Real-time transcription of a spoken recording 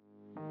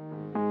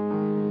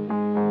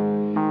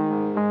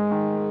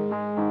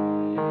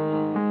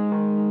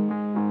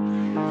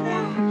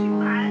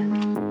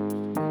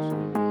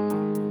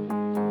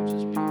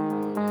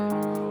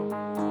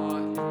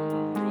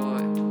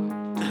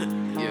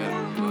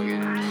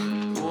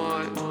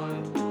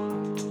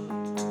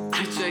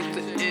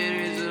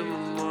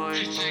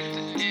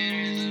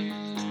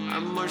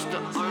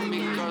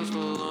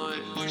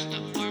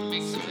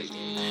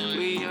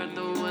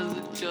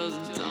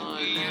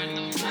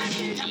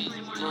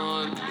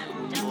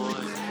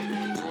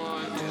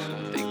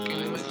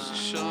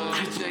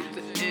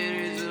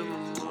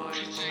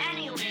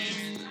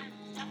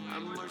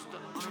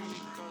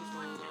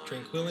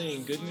Tranquility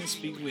and goodness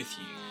be with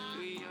you.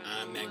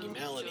 I'm Maggie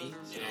Maloney.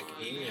 In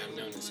academia, I'm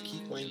known as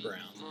Keith Wayne Brown.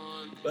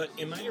 But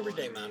in my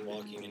everyday mind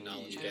walking and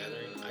knowledge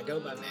gathering, I go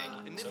by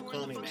Maggie, so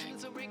call me Maggie.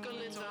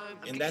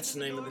 And that's the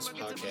name of this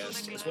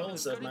podcast, as well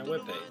as of my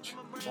webpage,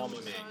 Call Me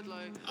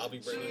Maggie. I'll be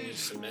bringing you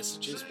some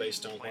messages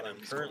based on what I'm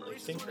currently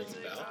thinking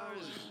about.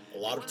 A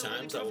lot of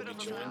times I will be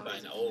joined by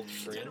an old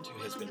friend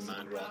who has been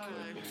mind walking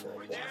with me for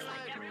a while.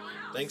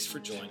 Thanks for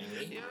joining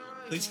me.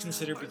 Please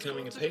consider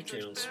becoming a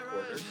Patreon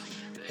supporter.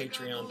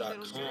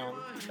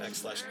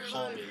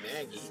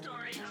 Patreon.com/callmemaggie.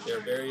 There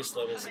are various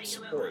levels of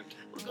support.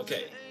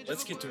 Okay,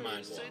 let's get to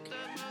mind walking.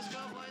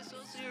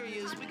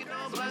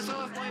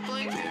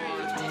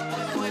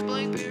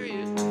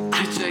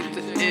 I check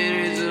the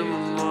areas of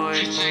my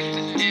mind.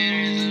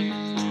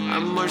 I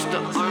march the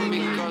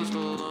army across the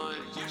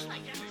line.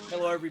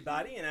 Hello,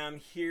 everybody, and I'm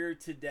here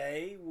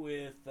today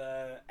with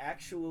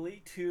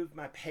actually two of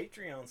my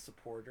Patreon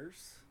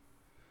supporters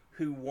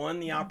who won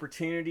the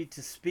opportunity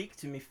to speak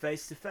to me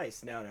face to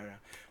face. No.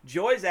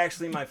 Joy is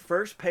actually my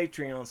first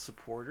Patreon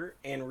supporter,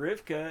 and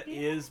Rivka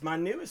is my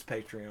newest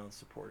Patreon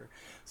supporter.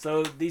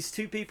 So these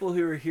two people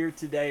who are here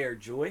today are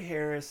Joy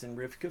Harris and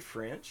Rivka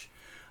French.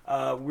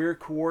 We're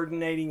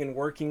coordinating and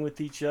working with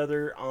each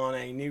other on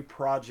a new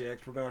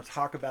project. We're going to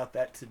talk about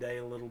that today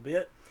a little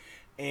bit.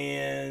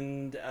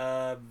 And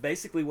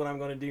basically what I'm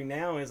going to do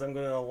now is I'm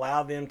going to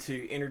allow them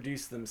to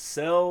introduce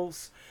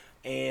themselves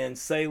and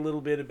say a little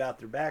bit about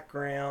their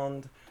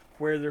background,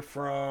 where they're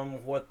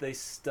from, what they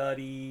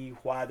study,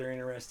 why they're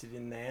interested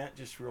in that,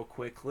 just real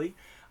quickly.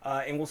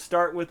 And we'll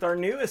start with our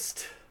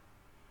newest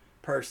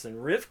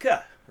person,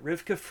 Rivka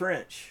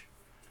French.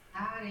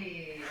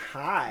 Howdy.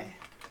 Hi.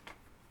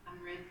 I'm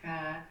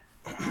Rivka,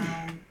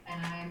 and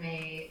I'm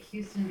a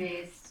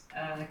Houston-based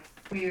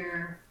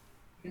queer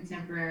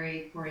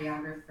contemporary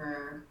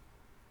choreographer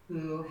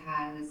who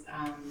has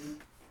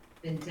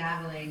been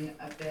dabbling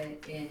a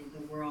bit in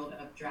the world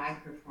of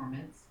drag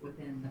performance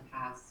within the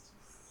past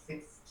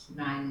 6 to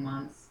 9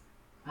 months.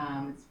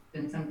 It's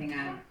been something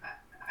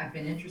I've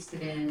been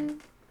interested in,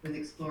 with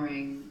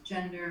exploring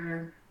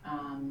gender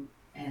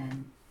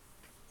and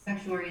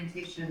sexual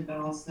orientation, but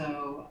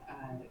also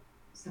a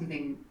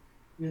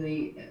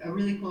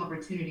really cool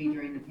opportunity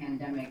during the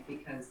pandemic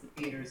because the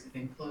theaters have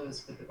been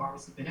closed, but the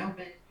bars have been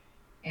open.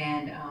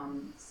 And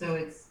so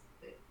it's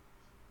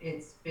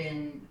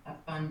been a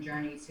fun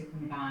journey to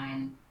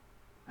combine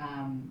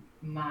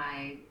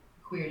my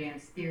queer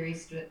dance theory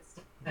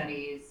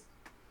studies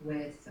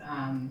with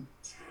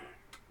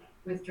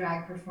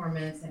drag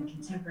performance and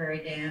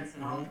contemporary dance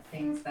and all the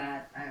things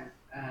that I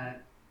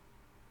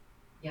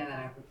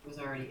was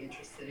already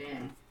interested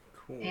in.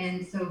 Cool.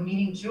 And so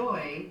meeting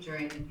Joy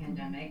during the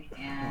pandemic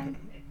and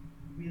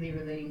really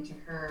relating to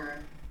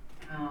her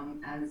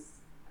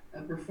as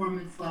a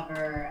performance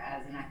lover,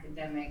 as an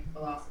academic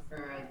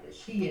philosopher that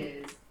she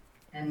is,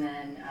 and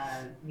then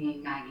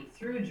meeting Maggie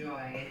through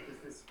Joy, it was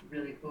this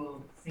really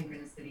cool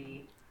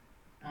synchronicity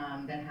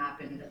that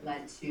happened that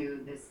led to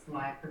this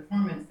live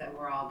performance that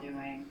we're all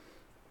doing,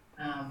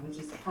 which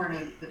is part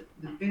of the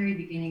very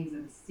beginnings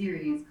of a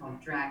series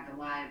called Dragged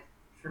Alive.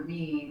 For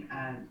me,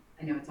 I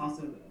know it's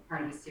also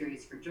part of a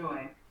series for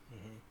Joy,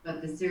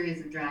 but the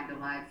series of Dragged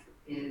Alive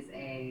is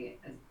a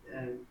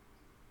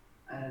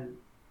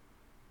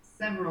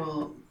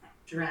several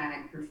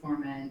drag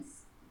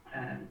performance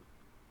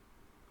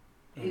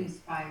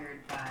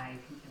inspired by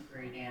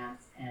contemporary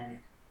dance and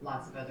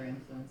lots of other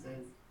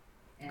influences,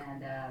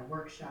 and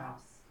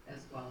workshops,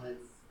 as well as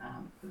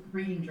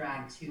bringing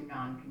drag to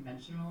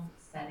non-conventional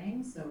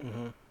settings. So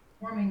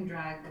performing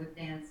drag with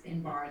dance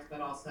in bars, but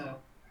also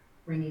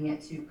bringing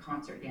it to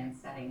concert dance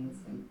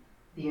settings and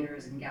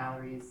theaters and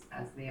galleries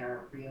as they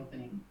are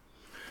reopening.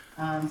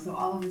 So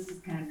all of this is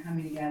kind of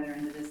coming together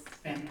into this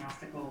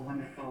fantastical,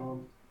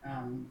 wonderful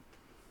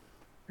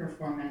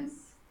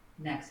performance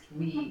next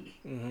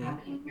week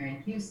happening here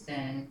in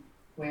Houston,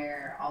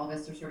 where all of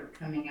us are sort of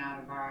coming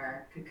out of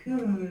our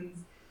cocoons,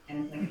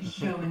 and it's like a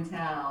show and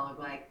tell of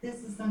like,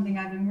 this is something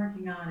I've been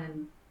working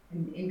on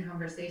and in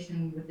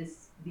conversation with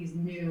these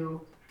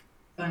new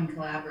fun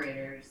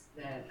collaborators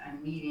that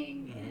I'm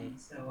meeting. And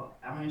so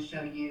I want to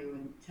show you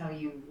and tell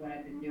you what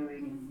I've been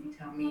doing, and you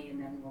tell me, and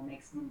then we'll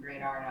make some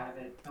great art out of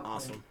it, hopefully.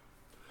 Awesome.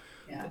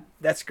 Yeah.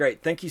 That's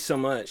great. Thank you so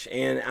much.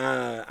 And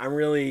I'm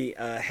really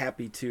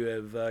happy to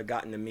have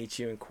gotten to meet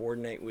you and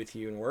coordinate with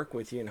you and work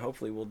with you, and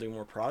hopefully we'll do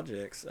more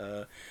projects.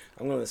 I'm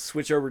going to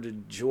switch over to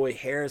Joy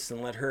Harris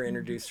and let her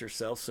introduce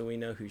herself so we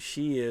know who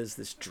she is,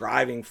 this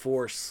driving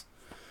force.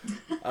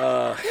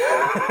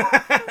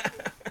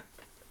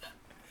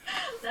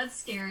 That's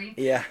scary.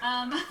 Yeah.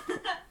 I'm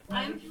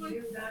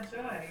Joy.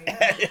 Joy.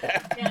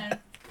 Yes.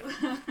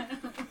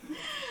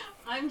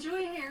 I'm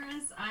Joy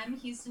Harris. I'm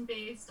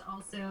Houston-based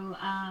also,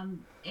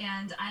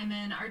 and I'm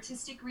an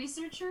artistic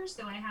researcher,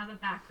 so I have a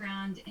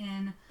background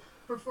in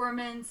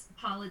performance,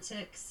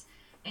 politics,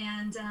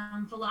 and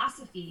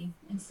philosophy.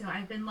 And so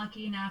I've been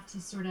lucky enough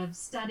to sort of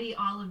study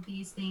all of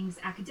these things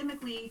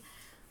academically,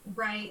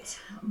 write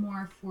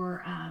more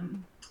for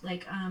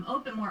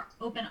more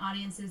open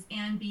audiences,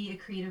 and be a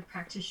creative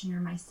practitioner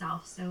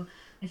myself. So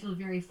I feel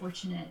very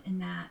fortunate in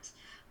that.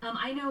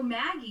 I know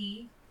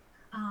Maggie.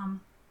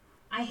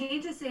 I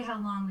hate to say how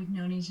long we've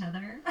known each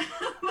other,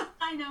 but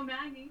I know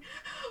Maggie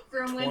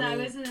from when I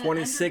was in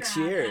 26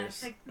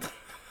 years.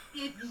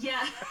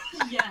 Yes,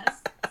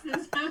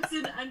 since I was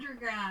an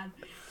undergrad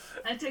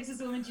at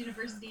Texas Women's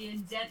University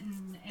in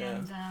Denton,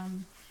 and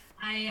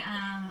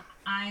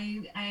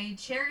I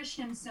cherish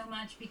him so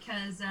much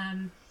because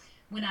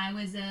when I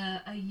was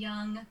a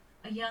young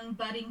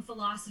budding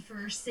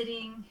philosopher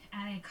sitting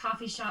at a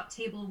coffee shop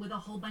table with a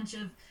whole bunch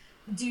of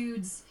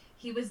dudes,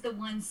 he was the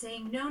one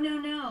saying,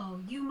 no,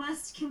 you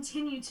must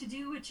continue to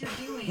do what you're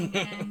doing.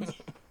 And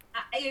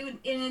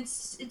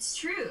it's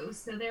true.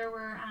 So there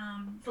were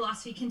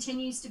philosophy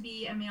continues to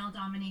be a male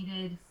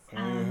dominated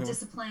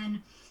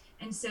discipline,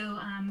 and so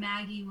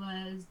Maggie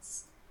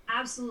was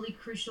absolutely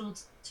crucial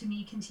to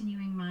me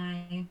continuing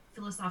my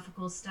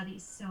philosophical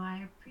studies. So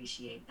I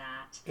appreciate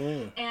that.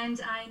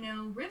 And I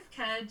know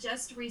Rivka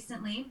just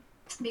recently,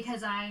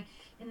 because I,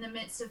 in the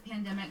midst of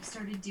pandemic,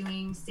 started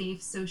doing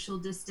safe social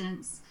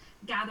distance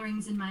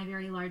gatherings in my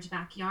very large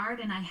backyard,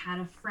 and I had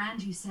a friend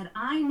who said,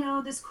 I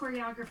know this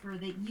choreographer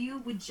that you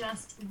would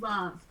just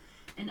love,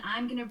 and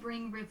I'm gonna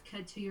bring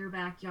Rivka to your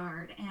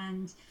backyard.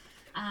 And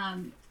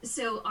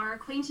so our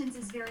acquaintance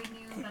is very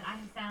new, but I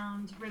have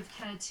found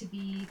Rivka to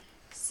be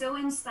so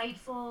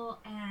insightful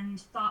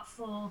and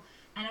thoughtful,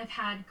 and I've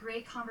had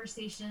great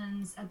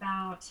conversations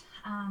about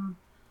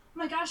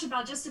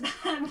about just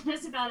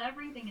about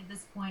everything at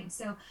this point.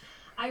 So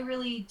I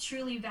really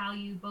truly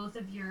value both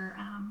of your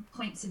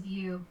points of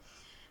view.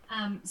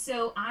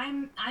 So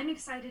I'm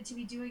excited to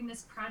be doing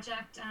this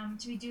project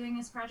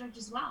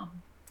as well.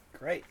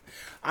 Great.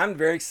 I'm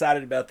very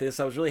excited about this.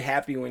 I was really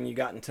happy when you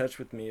got in touch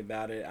with me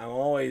about it. I'm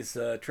always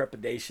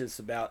trepidatious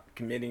about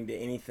committing to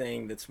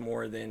anything that's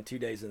more than 2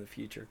 days in the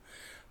future,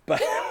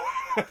 but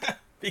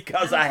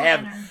because I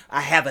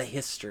have a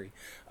history,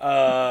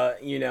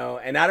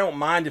 and I don't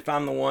mind if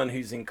I'm the one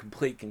who's in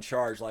complete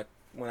charge, like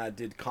when I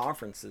did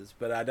conferences,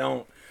 but I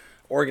don't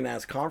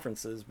organize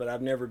conferences. But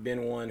I've never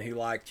been one who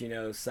liked,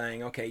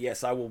 saying, okay,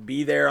 yes, I will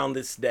be there on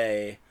this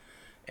day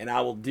and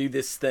I will do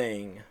this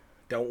thing.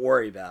 Don't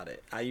worry about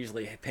it. I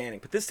usually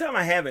panic, but this time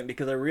I haven't,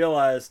 because I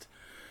realized,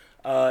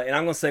 and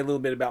I'm going to say a little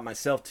bit about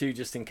myself too,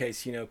 just in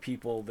case,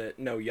 people that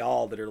know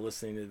y'all that are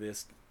listening to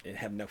this and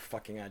have no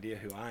fucking idea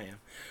who I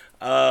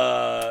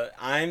am.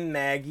 I'm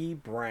Maggie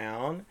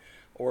Brown,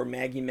 or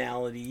Maggie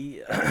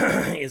Malady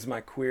is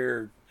my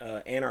queer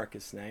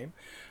anarchist name.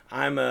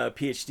 I'm a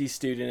PhD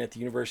student at the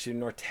University of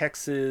North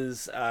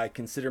Texas. I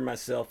consider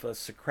myself a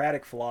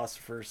Socratic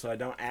philosopher, so I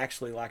don't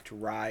actually like to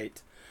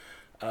write.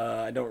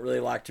 I don't really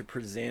like to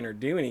present or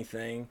do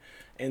anything.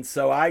 And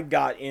so I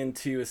got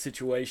into a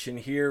situation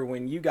here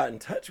when you got in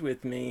touch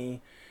with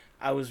me.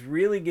 I was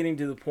really getting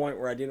to the point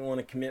where I didn't want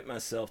to commit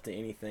myself to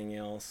anything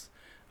else.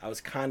 I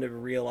was kind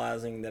of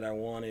realizing that I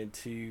wanted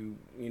to,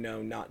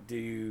 not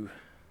do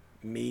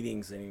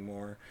meetings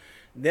anymore.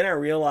 Then I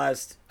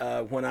realized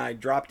when I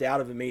dropped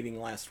out of a meeting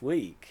last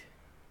week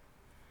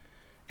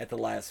at the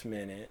last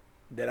minute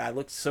that I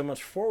looked so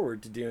much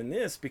forward to doing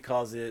this,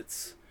 because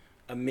it's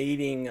a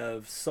meeting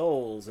of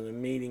souls and a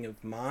meeting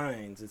of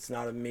minds. It's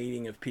not a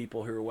meeting of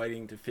people who are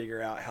waiting to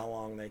figure out how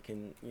long they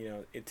can,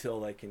 until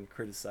they can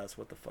criticize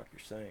what the fuck you're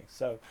saying.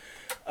 So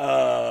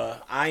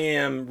I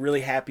am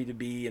really happy to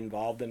be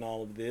involved in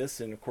all of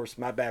this. And of course,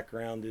 my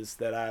background is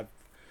that I've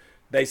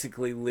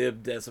basically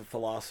lived as a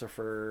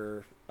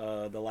philosopher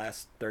the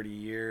last 30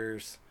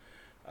 years.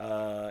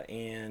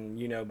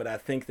 But I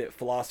think that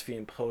philosophy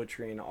and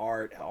poetry and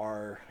art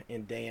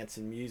and dance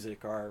and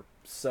music are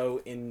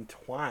so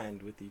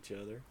entwined with each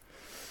other.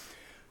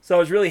 So I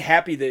was really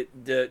happy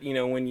that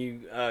when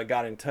you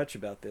got in touch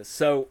about this.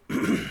 So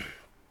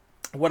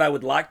what I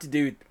would like to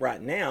do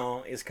right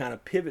now is kind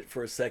of pivot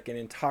for a second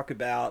and talk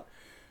about,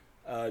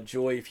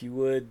 Joy, if you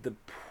would, the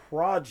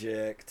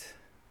project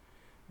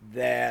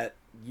that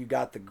you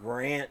got the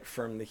grant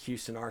from the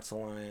Houston Arts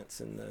Alliance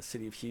and the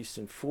City of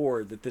Houston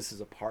for, that this is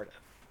a part of.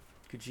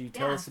 Could you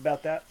tell us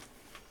about that?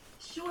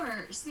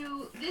 Sure.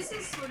 So this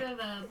is sort of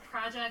a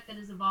project that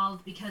has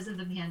evolved because of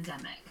the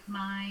pandemic.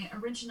 My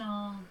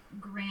original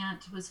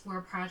grant was for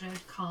a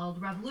project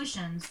called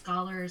Revolution: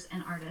 Scholars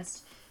and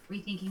Artists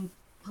Rethinking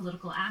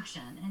Political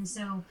Action. And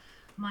so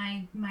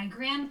my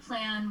grand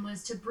plan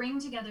was to bring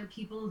together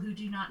people who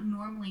do not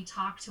normally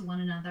talk to one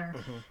another,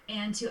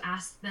 and to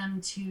ask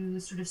them to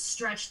sort of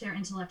stretch their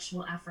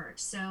intellectual effort.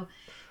 So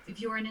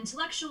if you were an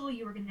intellectual,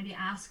 you were going to be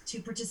asked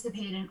to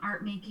participate in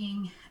art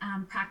making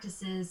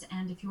practices,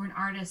 and if you were an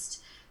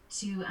artist,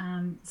 to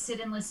sit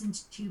and listen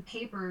to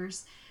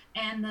papers.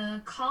 And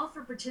the call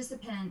for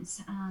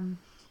participants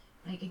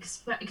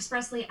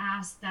expressly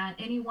asked that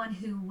anyone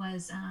who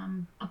was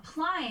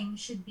applying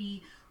should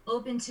be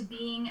open to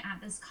being at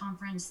this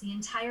conference the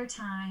entire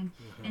time,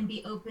 and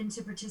be open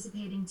to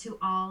participating to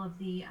all of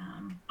the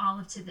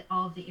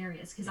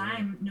areas, because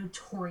I'm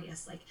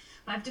notorious. Like,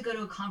 if I have to go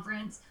to a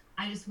conference,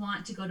 I just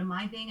want to go to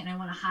my thing and I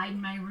want to hide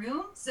in my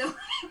room. So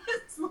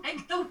it's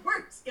like the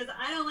worst, because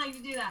I don't like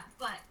to do that.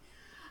 But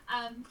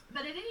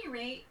at any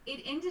rate,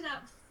 it ended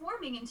up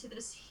forming into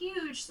this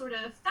huge sort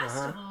of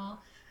festival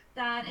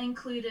that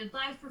included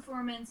live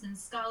performance and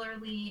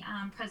scholarly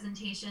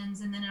presentations,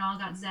 and then it all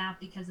got zapped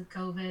because of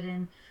COVID.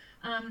 And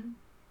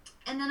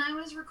then I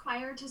was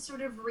required to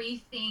sort of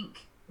rethink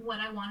what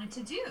I wanted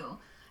to do.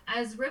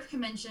 As Rivka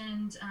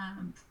mentioned,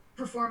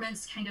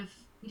 performance kind of,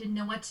 we didn't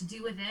know what to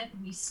do with it.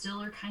 We still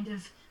are kind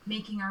of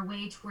making our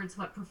way towards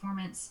what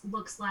performance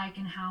looks like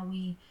and how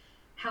we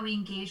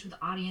engage with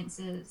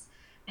audiences.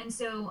 And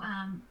so,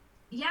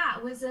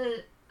 it was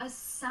a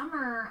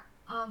summer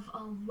of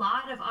a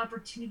lot of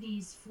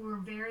opportunities for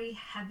very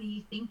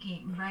heavy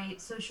thinking,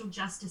 right? Social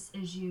justice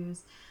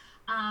issues,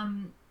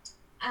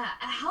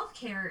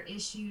 healthcare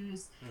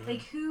issues,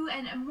 like who,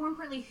 and more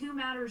importantly, who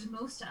matters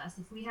most to us.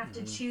 If we have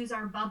to choose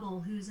our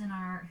bubble, who's in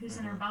our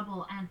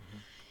bubble. And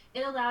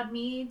it allowed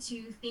me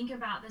to think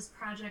about this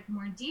project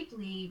more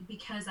deeply,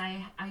 because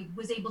I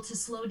was able to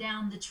slow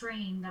down the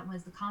train that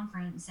was the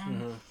conference.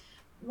 And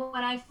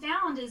what I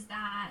found is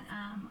that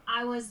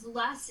I was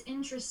less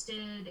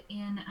interested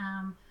in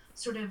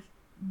sort of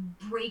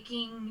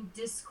breaking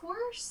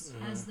discourse,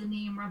 as the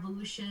name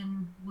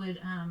revolution would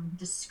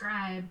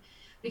describe,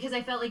 because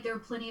I felt like there were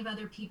plenty of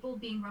other people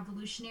being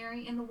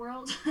revolutionary in the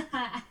world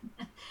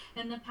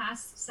in the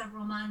past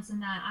several months,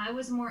 and that I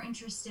was more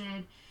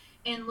interested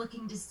in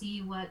looking to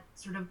see what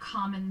sort of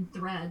common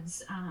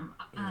threads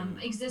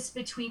exist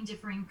between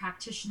differing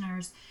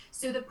practitioners.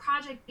 So the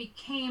project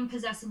became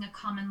Possessing a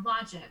Common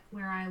Logic,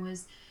 where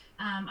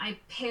I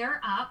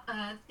pair up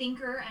a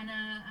thinker and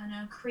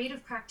a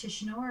creative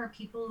practitioner, or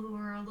people who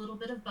are a little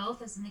bit of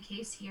both, as in the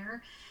case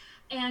here,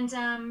 and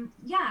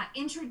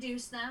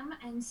introduce them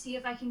and see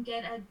if I can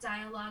get a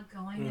dialogue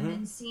going, and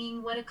then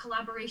seeing what a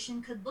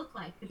collaboration could look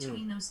like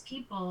between those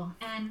people.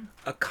 And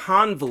a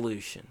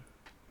convolution.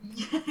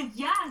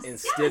 Yes.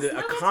 Instead of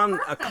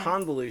a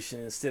convolution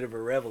instead of a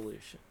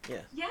revolution.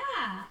 Yeah.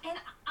 Yeah, and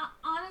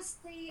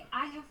honestly,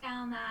 I have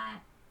found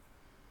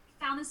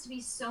this to be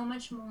so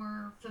much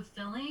more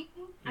fulfilling.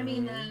 I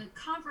mean, the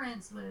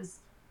conference was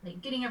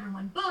like getting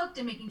everyone booked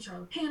and making sure all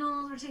the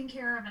panels were taken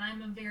care of, and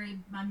I'm a very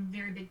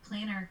big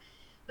planner.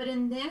 But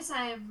in this,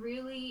 I have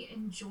really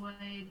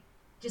enjoyed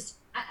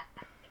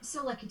I'm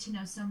so lucky to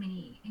know so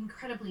many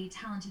incredibly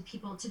talented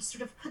people, to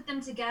sort of put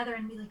them together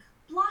and be like,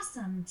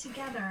 blossom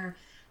together.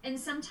 And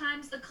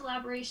sometimes the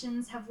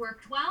collaborations have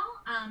worked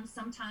well,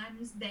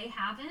 sometimes they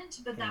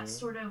haven't, but that's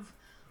sort of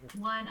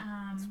what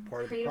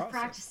creative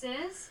practice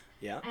is.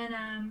 Yeah.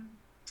 And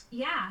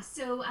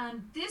so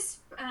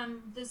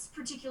this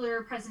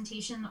particular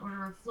presentation, The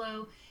Order of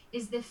Flow,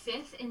 is the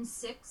fifth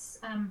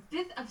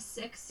of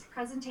six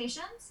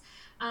presentations.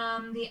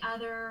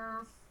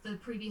 The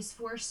previous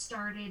four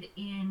started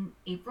in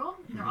April.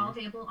 They're all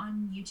available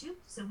on YouTube,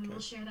 so we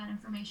will share that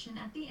information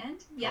at the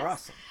end. Yes.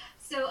 Awesome.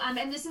 So,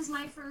 and this is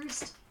my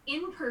first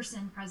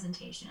in-person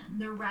presentation.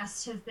 The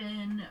rest have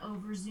been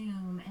over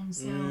Zoom, and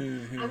so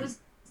I was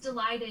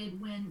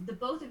delighted when the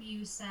both of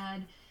you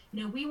said,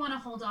 we want to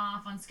hold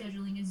off on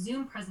scheduling a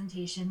Zoom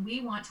presentation.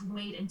 We want to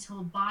wait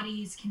until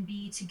bodies can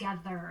be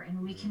together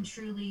and we can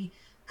truly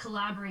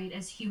collaborate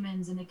as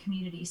humans in a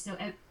community. So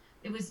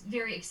it was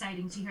very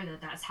exciting to hear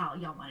that that's how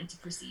y'all wanted to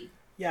proceed.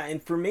 Yeah,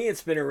 and for me,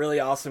 it's been a really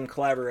awesome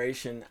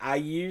collaboration. I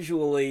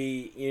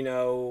usually,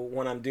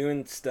 when I'm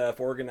doing stuff,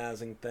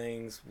 organizing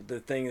things, the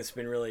thing that's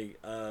been really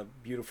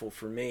beautiful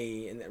for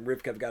me, and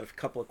Rivka, I've got a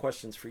couple of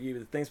questions for you.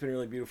 The thing that's been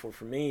really beautiful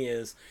for me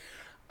is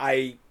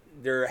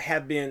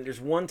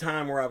there's one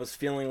time where I was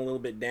feeling a little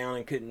bit down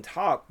and couldn't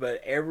talk,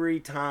 but every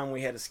time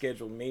we had a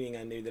scheduled meeting,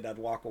 I knew that I'd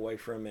walk away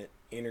from it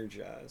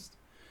energized.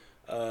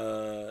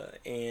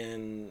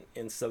 And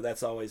so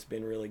that's always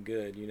been really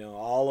good.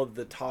 All of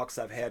the talks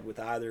I've had with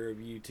either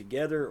of you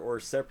together or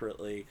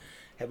separately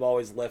have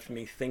always left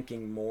me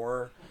thinking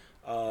more,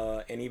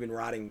 and even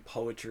writing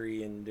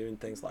poetry and doing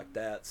things like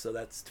that. So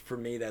that's, for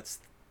me, that's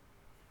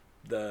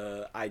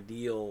the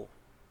ideal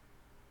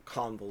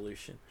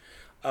convolution,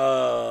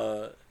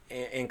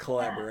 and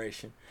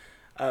collaboration.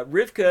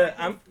 Rivka,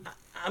 I'm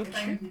if I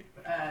can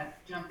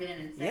jump in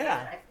and say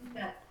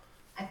that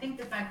I think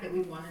the fact that we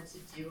wanted to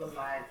do a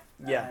live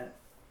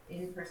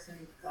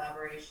in-person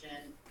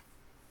collaboration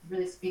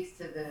really speaks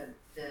to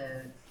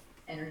the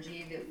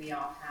energy that we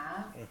all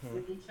have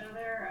with each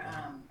other,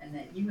 and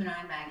that you and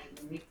I, Maggie,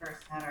 when we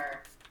first had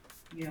our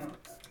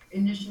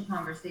initial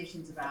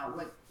conversations about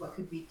what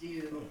could we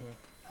do,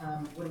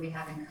 what do we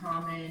have in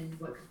common,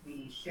 what could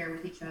we share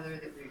with each other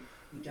that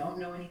we don't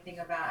know anything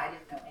about. I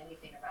didn't know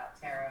anything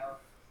about tarot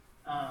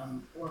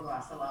or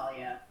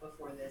glossolalia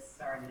before this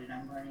started, and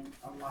I'm learning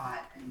a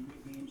lot and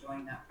really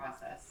enjoying that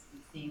process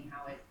and seeing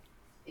how it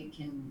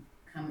can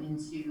come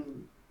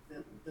into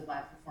the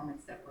live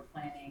performance that we're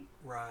planning.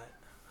 Right.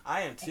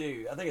 I am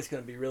too. I think it's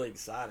going to be really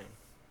exciting.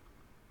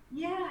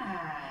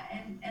 Yeah,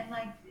 and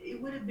like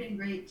it would have been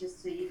great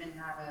just to even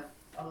have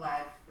a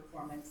live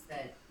performance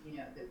that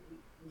that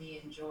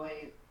we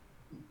enjoy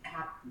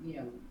have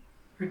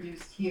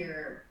produced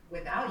here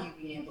without you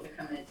being able to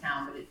come into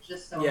town. But it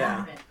just so Yeah.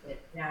 happened that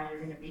now you're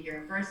going to be here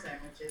in person,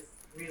 which is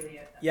really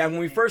Yeah, when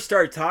we amazing. first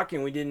started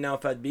talking, we didn't know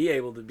if I'd be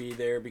able to be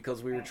there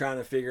because we were Right. trying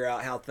to figure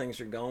out how things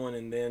are going.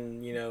 And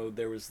then,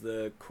 there was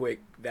the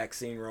quick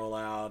vaccine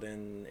rollout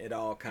and it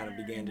all kind of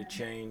began to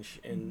change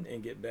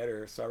and get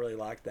better. So I really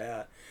like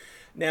that.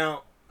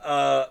 Now,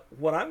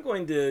 what I'm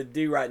going to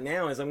do right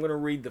now is I'm going to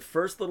read the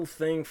first little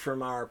thing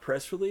from our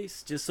press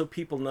release just so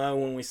people know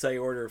when we say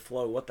order of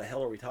flow, what the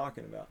hell are we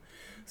talking about?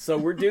 So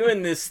we're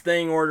doing this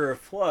thing, order of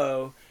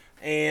flow.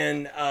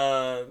 And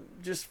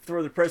just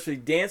for the press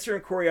release, dancer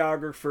and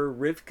choreographer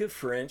Rivka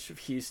French of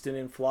Houston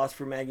and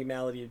philosopher Maggie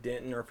Malady of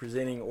Denton are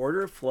presenting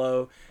Order of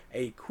Flow,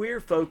 a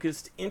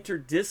queer-focused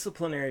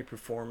interdisciplinary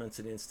performance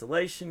and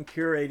installation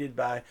curated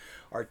by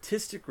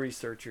artistic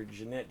researcher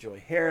Jeanette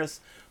Joy Harris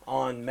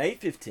on May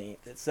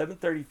 15th at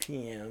 7:30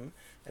 p.m.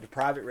 at a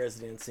private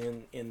residence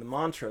in the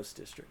Montrose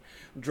district.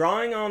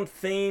 Drawing on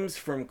themes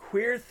from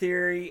queer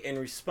theory and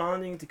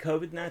responding to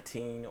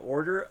COVID-19,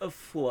 Order of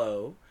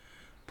Flow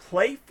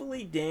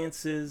playfully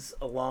dances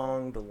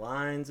along the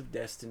lines of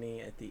destiny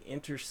at the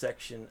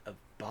intersection of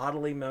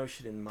bodily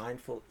motion and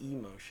mindful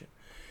emotion,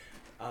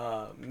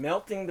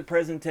 melting the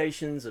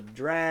presentations of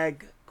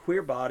drag,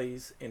 queer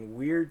bodies, and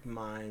weird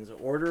minds.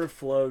 Order of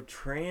Flow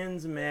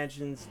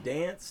transimagines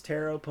dance,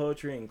 tarot,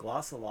 poetry, and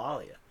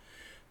glossolalia.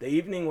 The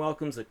evening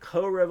welcomes a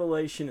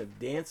co-revelation of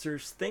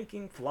dancers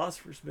thinking,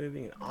 philosophers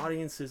moving, and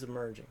audiences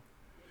emerging.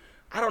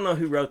 I don't know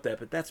who wrote that,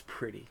 but that's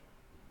pretty.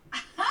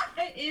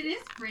 It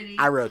is pretty.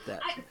 I wrote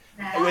that.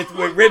 That- With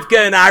Rivka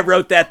and I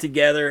wrote that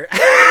together.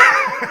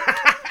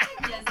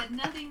 Yes, had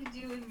nothing to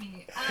do with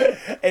me.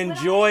 And what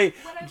Joy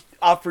I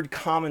offered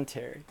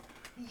commentary.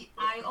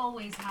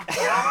 always have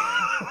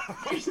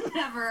to. There's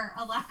never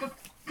a lack of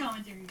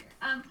commentary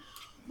here.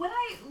 What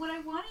I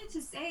wanted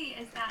to say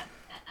is that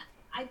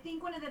I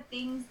think one of the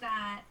things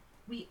that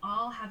we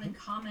all have in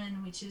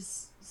common, which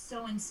is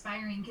so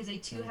inspiring, because I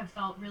too have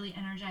felt really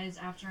energized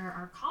after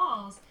our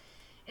calls,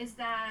 is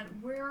that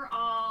we're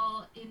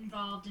all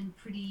involved in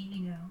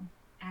pretty,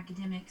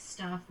 academic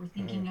stuff. We're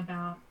thinking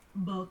about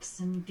books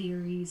and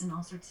theories and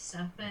all sorts of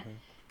stuff. But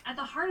at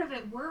the heart of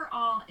it, we're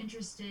all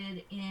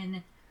interested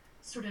in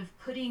sort of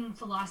putting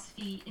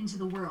philosophy into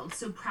the world.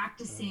 So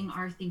practicing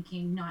our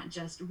thinking, not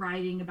just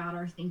writing about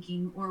our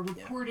thinking or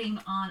reporting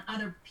on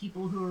other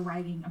people who are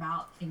writing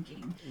about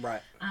thinking.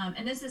 Right.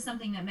 And this is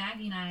something that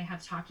Maggie and I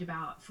have talked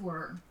about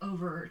for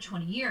over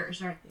 20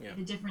 years, right? Yeah.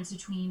 The difference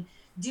between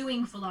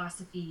doing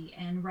philosophy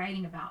and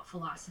writing about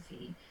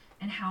philosophy,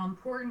 and how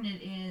important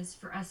it is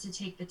for us to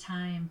take the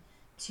time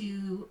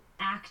to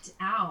act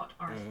out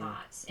our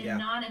thoughts, and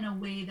not in a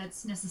way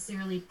that's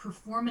necessarily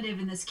performative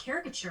in this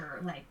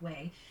caricature-like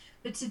way,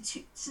 but to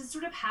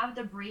sort of have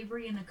the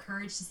bravery and the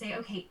courage to say,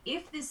 okay,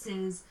 if this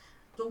is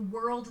the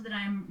world that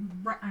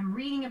I'm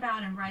reading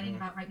about and writing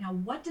about right now,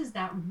 what does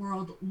that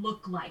world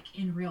look like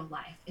in real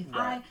life? If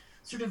I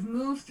sort of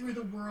move through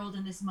the world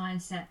in this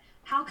mindset,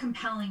 how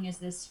compelling is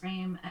this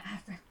frame?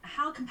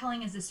 How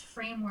compelling is this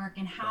framework,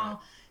 and how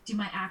do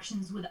my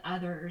actions with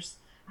others?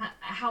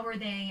 How are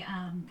they?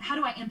 How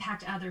do I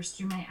impact others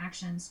through my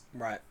actions?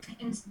 Right.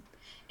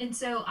 And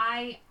so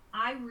I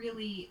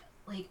really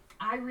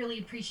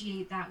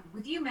appreciate that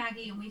with you,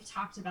 Maggie, and we've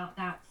talked about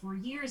that for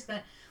years.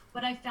 But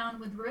what I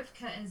found with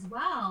Rivka as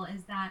well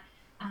is that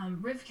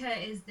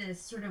Rivka is this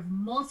sort of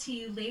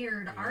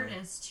multi-layered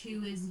artist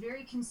who is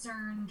very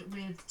concerned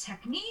with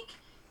technique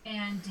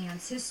and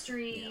dance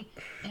history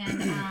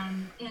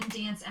and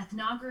dance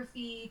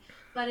ethnography,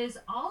 but is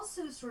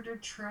also sort of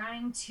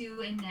trying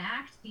to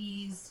enact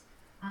these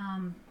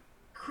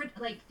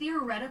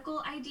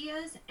theoretical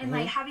ideas, and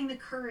like having the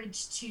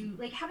courage to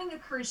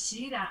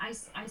do that.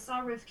 I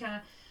saw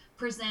Rivka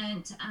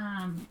present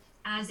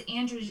as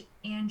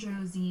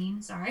Androzine,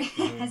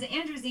 as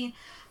Androzine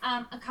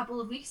a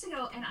couple of weeks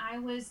ago, and I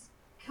was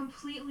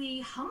completely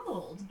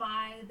humbled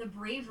by the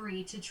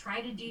bravery to try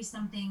to do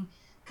something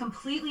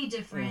completely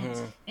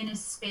different in a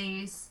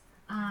space,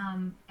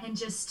 and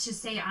just to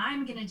say,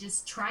 I'm gonna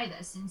just try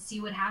this and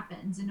see what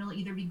happens, and it'll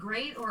either be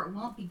great or it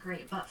won't be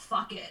great, but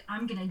fuck it,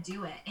 I'm gonna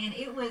do it. And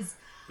it was,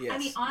 I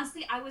mean,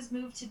 honestly, I was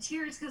moved to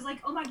tears, because like,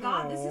 oh my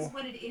god, this is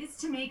what it is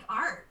to make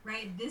art,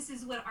 right? This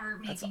is what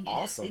art making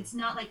is. It's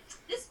not like,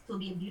 this will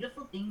be a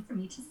beautiful thing for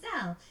me to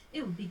sell,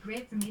 it would be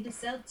great for me to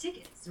sell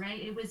tickets,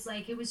 right? It was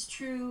like, it was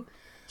true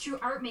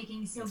art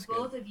making. So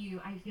both of you,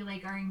 I feel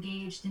like, are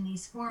engaged in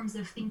these forms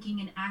of thinking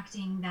and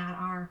acting that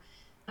are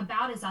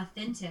about as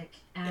authentic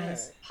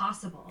as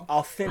possible.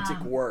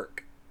 Authentic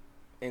work.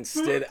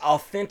 Instead,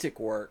 authentic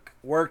work.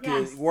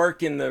 Is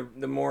work in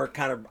the more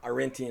kind of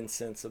Arendtian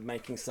sense of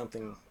making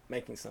something,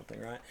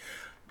 right?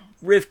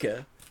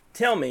 Rivka,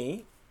 tell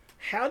me,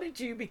 how did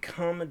you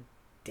become a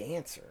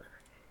dancer?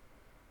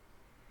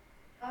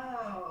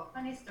 Oh,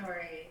 funny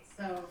story.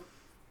 So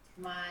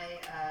my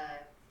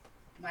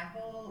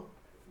whole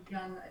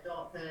young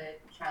adulthood,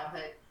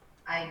 childhood,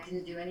 I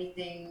didn't do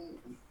anything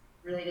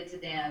related to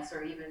dance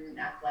or even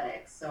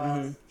athletics. So I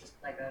was just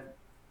like a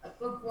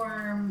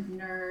bookworm,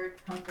 nerd,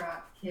 punk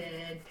rock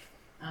kid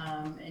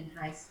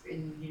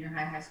in junior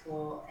high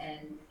school,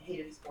 and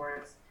hated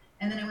sports.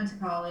 And then I went to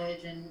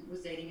college and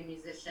was dating a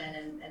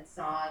musician and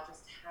saw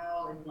just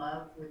how in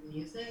love with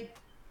music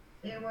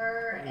they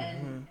were,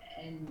 and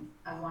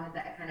I wanted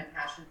that kind of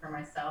passion for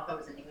myself. I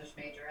was an English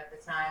major at the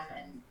time,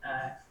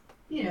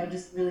 and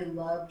just really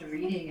loved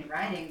reading and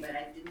writing, but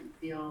I didn't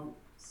feel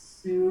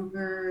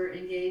super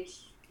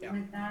engaged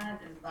with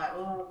that, and thought,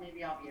 well,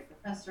 maybe I'll be a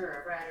professor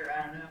or a writer.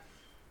 I don't know.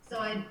 So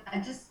I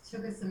just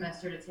took a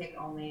semester to take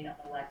only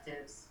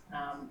electives,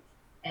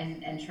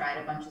 and tried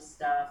a bunch of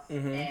stuff.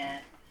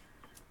 And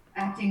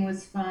acting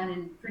was fun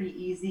and pretty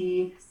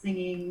easy.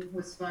 Singing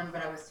was fun,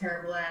 but I was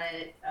terrible at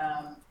it.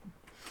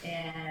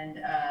 And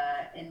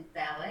in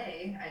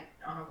ballet,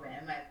 on a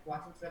whim, I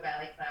walked into a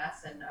ballet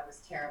class and I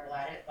was terrible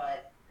at it,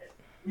 but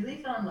really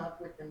fell in love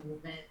with the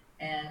movement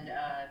and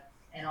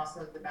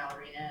also the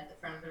ballerina at the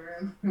front of the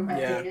room who I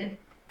dated.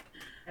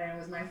 And it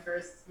was my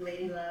first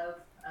lady love.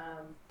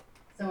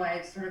 So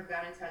I sort of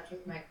got in touch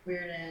with my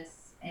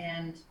queerness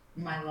and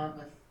my love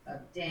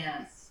of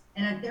dance.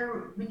 And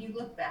when you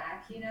look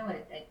back,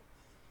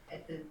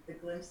 at the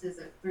glimpses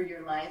through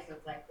your life of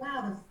like,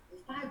 wow, the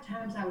 5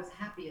 times I was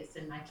happiest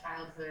in my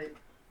childhood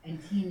and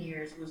teen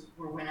years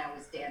were when I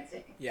was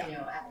dancing, at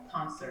a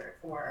concert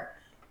or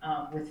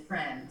with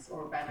friends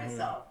or by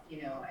myself,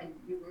 and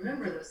you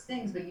remember those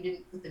things, but you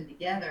didn't put them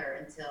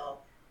together until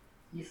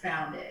you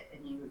found it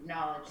and you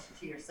acknowledged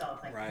to yourself,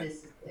 like,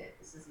 this is it,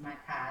 this is my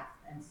path.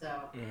 And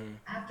so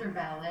after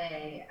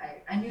ballet,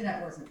 I knew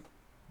that wasn't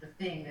the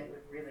thing that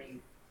would really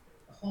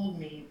hold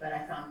me, but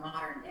I found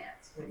modern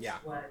dance, which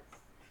was,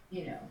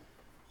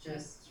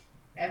 just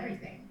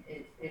everything.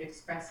 It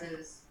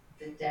expresses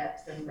the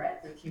depth and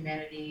breadth of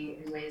humanity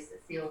in ways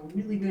that feel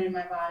really good in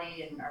my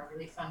body and are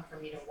really fun for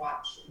me to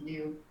watch and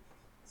do.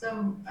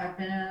 So I've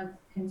been a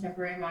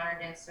contemporary modern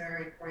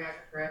dancer and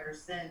choreographer ever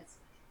since,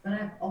 but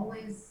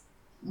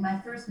my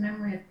first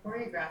memory of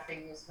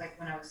choreographing was like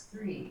when I was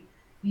 3,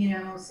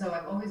 so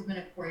I've always been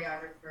a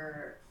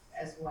choreographer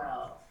as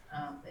well.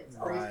 It's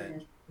always been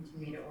interesting to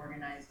me to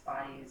organize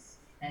bodies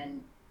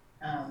and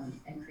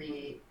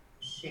create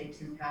shapes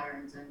and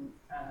patterns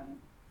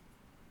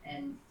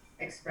and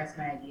express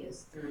my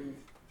ideas through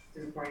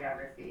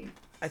choreography.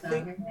 I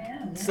think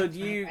so. Do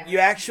you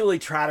actually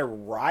try to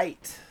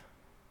write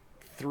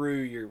through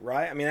your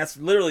right? I mean, that's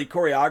literally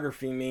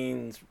choreography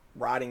means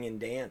writing in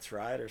dance,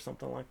 right, or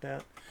something like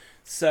that.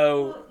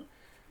 So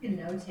you can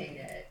notate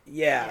it.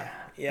 Yeah.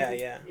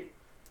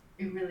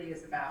 It really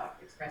is about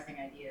expressing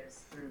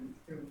ideas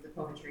through the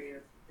poetry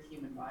of the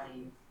human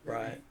body.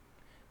 Right.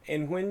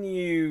 And when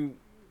you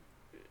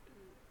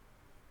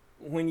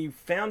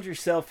found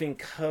yourself in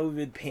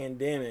COVID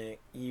pandemic,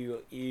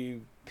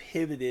 you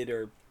pivoted,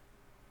 or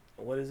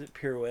what is it,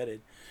 pirouetted,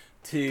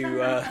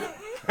 to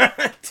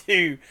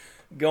to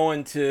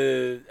going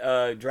to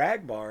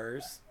drag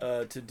bars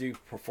to do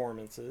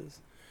performances.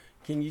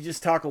 Can you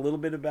just talk a little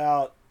bit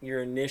about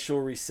your initial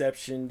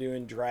reception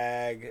doing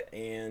drag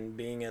and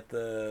being at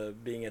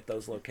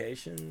those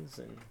locations?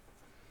 And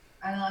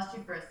I lost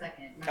you for a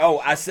second.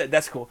 I said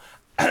that's cool.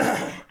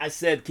 I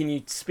said, can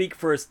you speak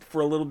for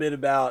a little bit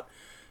about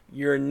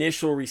your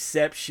initial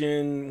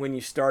reception when you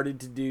started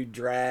to do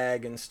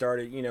drag and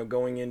started,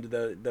 going into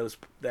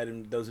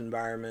those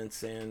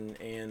environments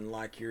and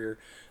like your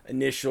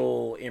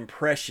initial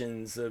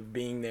impressions of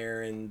being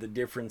there and the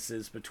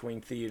differences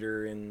between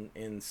theater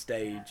and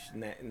stage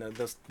and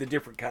the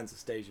different kinds of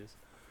stages?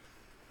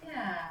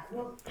 Yeah,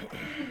 well,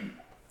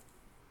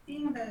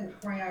 being the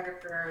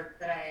choreographer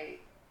that I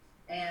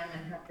am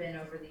and have been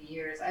over the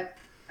years,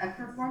 I've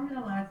performed in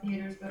a lot of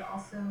theaters, but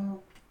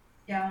also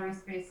gallery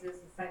spaces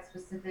and site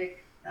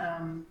specific,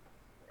 and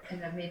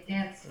I've made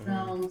dance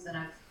films, and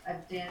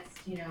I've danced,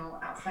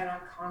 outside on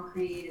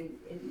concrete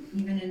and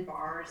even in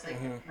bars. Like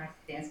my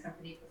dance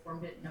company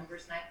performed at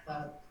Numbers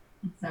nightclub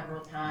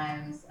several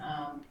times.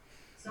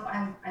 So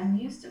I'm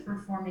used to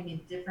performing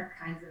in different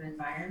kinds of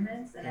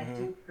environments, and I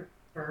do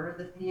prefer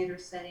the theater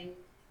setting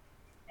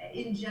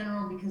in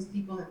general because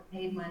people have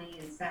paid money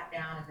and sat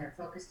down and they're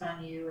focused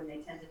on you, and they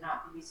tend to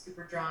not be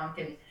super drunk,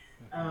 and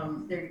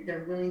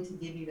they're willing to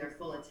give you their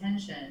full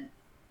attention.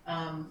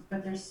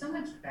 But there's so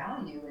much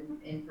value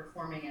in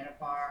performing at a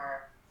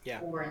bar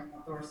or an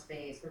outdoor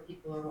space where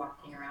people are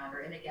walking around,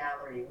 or in a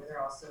gallery where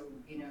they're also,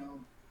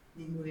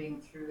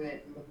 moving through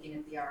it and looking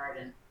at the art,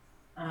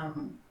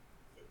 and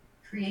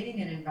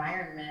creating an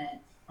environment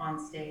on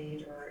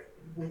stage or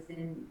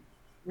within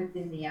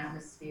the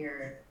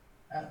atmosphere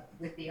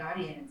with the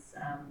audience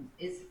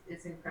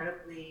is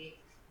incredibly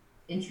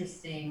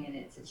interesting, and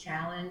it's a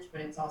challenge,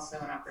 but it's also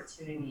an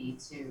opportunity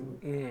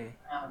to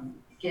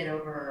get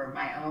over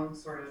my own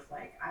sort of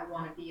like, I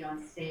want to be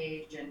on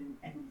stage and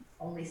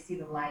only see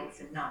the lights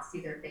and not see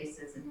their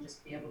faces and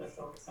just be able to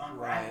focus on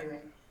what I'm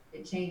doing.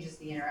 It changes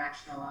the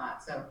interaction a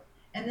lot. So,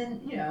 and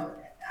then,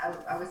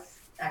 I was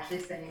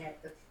actually saying at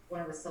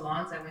one of the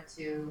salons I went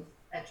to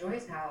at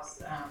Joy's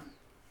house,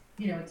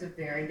 it's a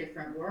very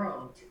different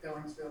world to go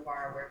into a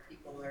bar where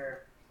people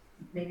are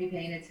maybe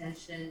paying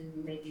attention,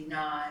 maybe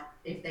not.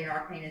 If they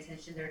are paying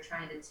attention, they're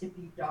trying to tip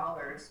you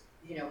dollars,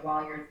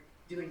 while you're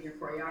doing your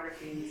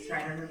choreography and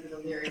trying to remember the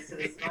lyrics to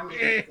the song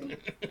you're singing.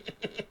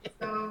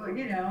 So,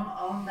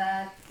 all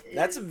that.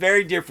 That's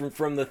very different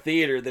from the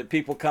theater that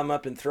people come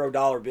up and throw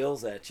dollar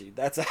bills at you.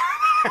 That's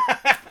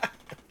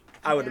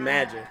I would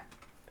imagine.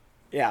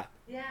 Yeah.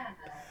 Yeah.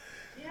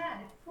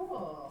 Yeah, it's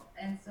cool.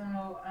 And so,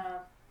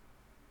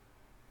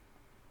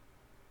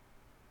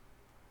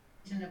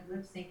 of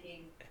lip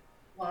syncing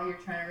while you're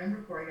trying to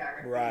remember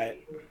choreography.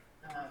 Right.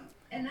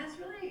 And that's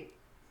really,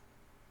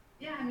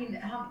 yeah, I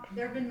mean,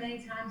 there have been many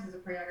times as a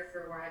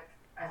choreographer where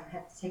I've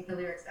had to take the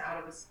lyrics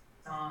out of a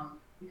song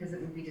because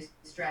it would be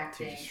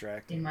distracting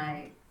in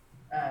my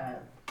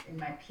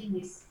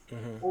piece,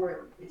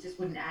 or it just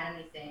wouldn't add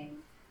anything.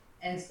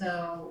 And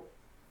so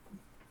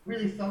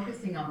really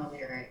focusing on the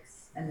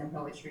lyrics and the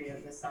poetry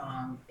of the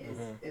song is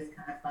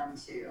kind of fun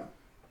too.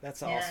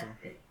 That's awesome.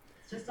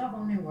 It's just a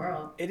whole new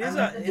world. It is,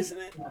 isn't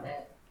it?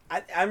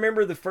 I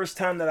remember the first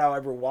time that I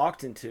ever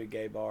walked into a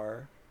gay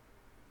bar.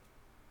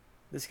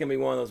 This is going to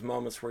be one of those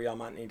moments where y'all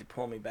might need to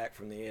pull me back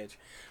from the edge.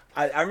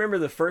 I remember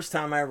the first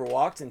time I ever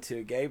walked into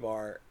a gay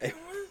bar.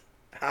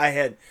 I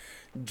had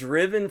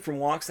driven from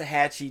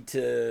Waxahachie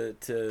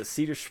to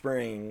Cedar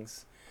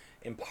Springs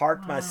and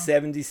parked my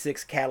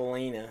 76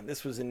 Catalina.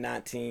 This was in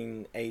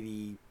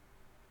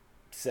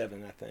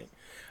 1987, I think.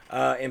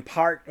 And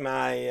parked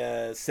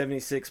my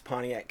 76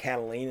 Pontiac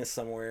Catalina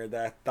somewhere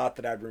that I thought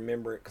that I'd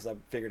remember it because I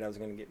figured I was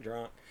going to get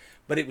drunk.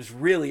 But it was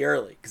really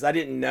early because I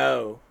didn't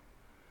know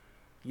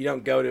you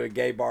don't go to a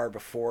gay bar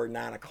before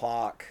 9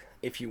 o'clock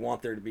if you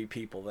want there to be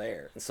people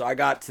there. And so I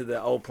got to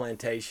the old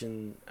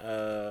Plantation,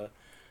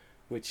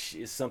 which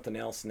is something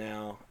else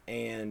now,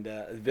 and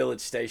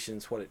Village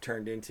Station's what it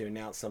turned into, and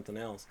now it's something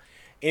else.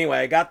 Anyway,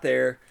 I got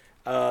there.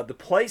 The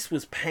place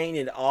was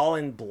painted all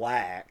in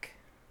black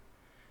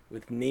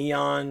with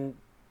neon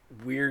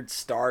weird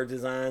star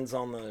designs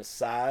on the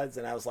sides,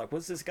 and I was like,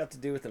 what's this got to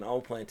do with an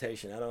old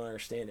plantation? I don't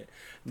understand it.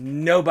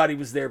 Nobody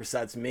was there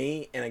besides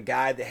me and a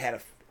guy that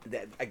had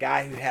a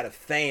guy who had a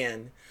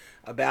fan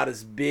about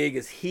as big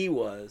as he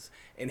was,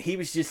 and he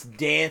was just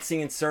dancing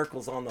in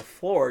circles on the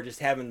floor, just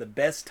having the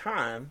best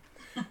time.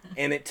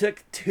 And it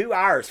took 2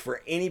 hours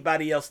for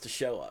anybody else to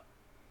show up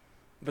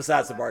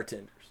besides the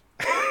bartenders.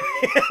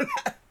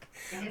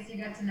 I guess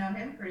you got to know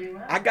him pretty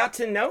well. I got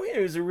to know him.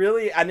 It was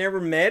I never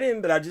met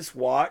him, but I just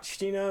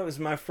watched, it was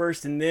my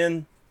first. And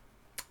then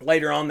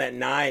later on that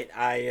night,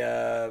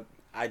 I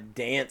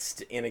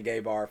danced in a gay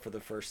bar for the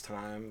first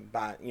time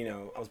I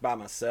was by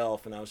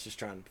myself, and I was just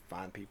trying to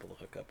find people to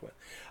hook up with.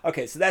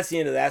 Okay, so that's the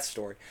end of that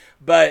story.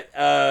 But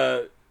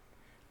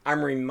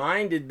I'm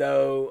reminded,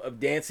 though, of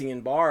dancing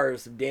in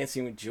bars, of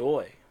Dancing with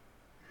Joy.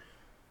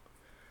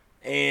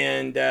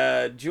 And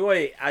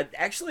Joy, I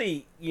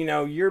actually,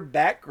 your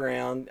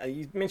background,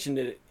 you mentioned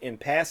it in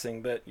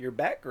passing, but your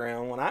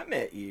background, when I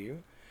met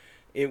you,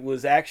 it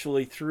was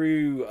actually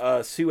through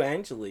Sue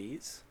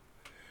Angeles,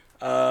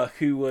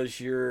 who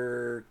was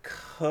your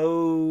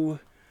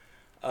co-student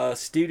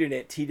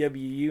at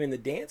TWU in the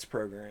dance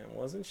program,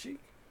 wasn't she?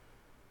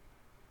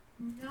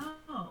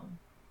 No.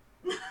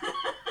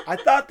 I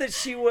thought that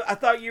I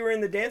thought you were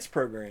in the dance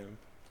program.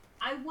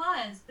 I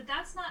was, but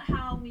that's not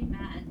how we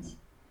met.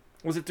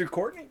 Was it through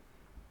Courtney?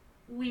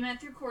 We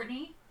met through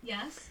Courtney,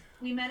 yes.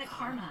 We met at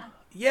Karma.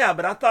 Yeah,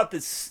 but I thought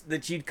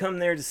that you'd come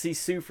there to see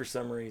Sue for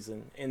some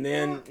reason. And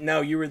then,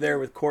 no, you were there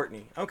with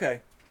Courtney. Okay.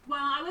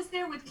 Well, I was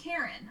there with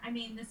Karen. I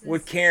mean, this is...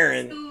 With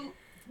Karen. So,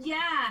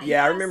 yeah.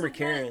 Yeah, I remember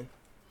Karen.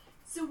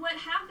 So what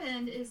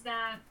happened is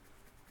that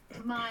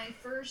my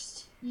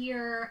first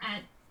year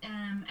at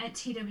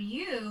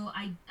TWU,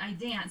 I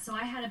danced. So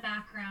I had a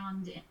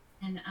background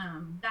in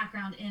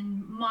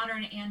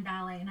modern and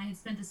ballet, and I had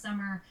spent the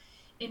summer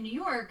in New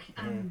York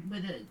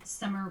with a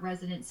summer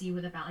residency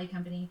with a ballet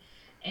company,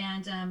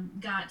 and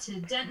got to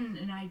Denton,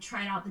 and I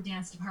tried out the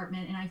dance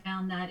department, and I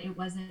found that it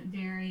wasn't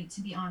very, to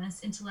be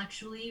honest,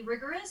 intellectually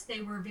rigorous. They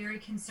were very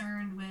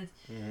concerned with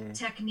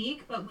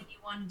technique, but when you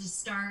wanted to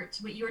start,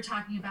 what you were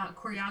talking about,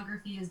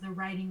 choreography is the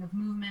writing of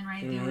movement,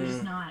 right? They were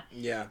just not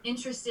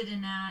interested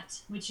in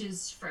that, which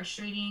is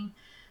frustrating.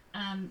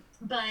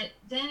 But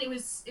then it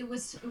was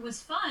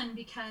fun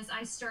because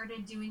I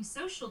started doing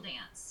social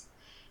dance.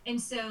 And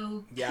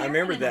so I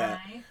remember that.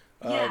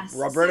 Yes,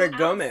 Roberta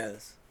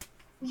Gomez.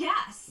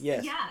 Yes.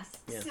 Yes.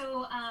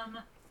 So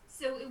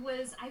so it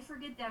was, I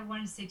forget that I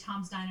wanted to say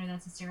Tom's Diner,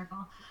 that's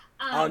hysterical.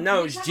 Oh no,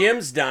 it was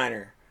Jim's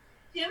Diner.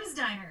 Jim's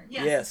Diner,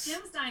 yes.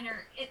 Jim's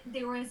Diner.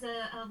 There was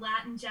a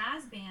Latin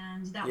jazz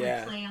band that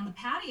would play on the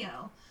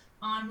patio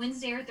on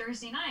Wednesday or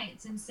Thursday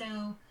nights, and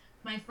so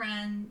my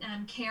friend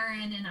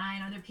Karen and I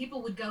and other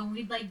people would go and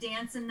we'd like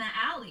dance in the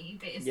alley,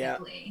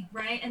 basically,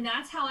 right? And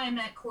that's how I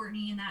met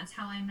Courtney, and that's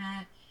how I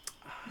met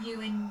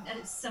you and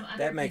some other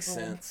people. That makes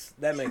sense.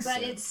 That makes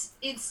sense.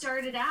 But it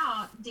started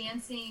out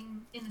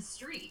dancing in the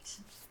street,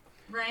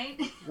 right?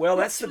 Well,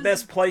 that's the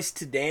best place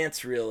to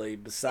dance, really,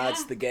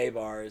 besides the gay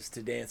bars,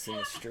 to dance in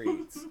the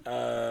streets.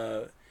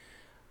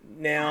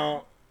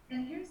 Now,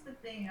 and here's the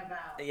thing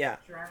about drag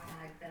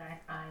that I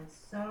find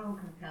so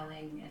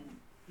compelling and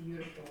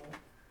beautiful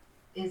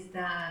is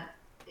that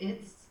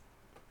it's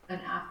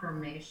an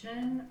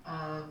affirmation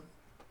of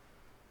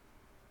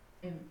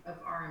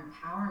our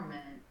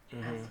empowerment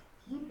as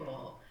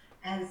people,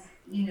 as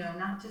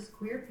not just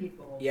queer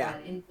people,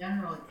 but in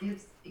general,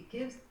 it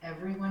gives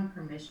everyone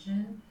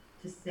permission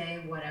to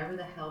say whatever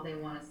the hell they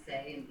want to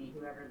say and be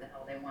whoever the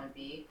hell they want to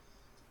be.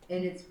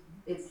 And it's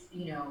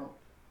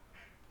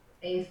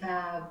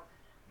AFAB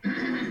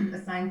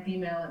assigned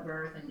female at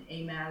birth and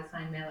AMAD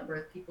assigned male at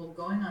birth, people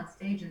going on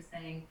stage and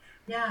saying,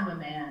 yeah, I'm a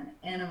man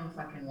and I'm a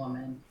fucking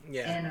woman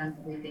and I'm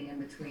everything in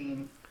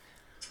between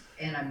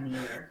and I'm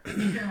neither,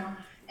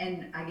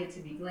 and I get to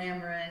be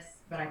glamorous,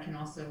 but I can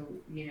also,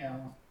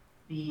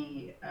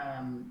 be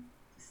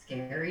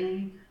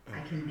scary. I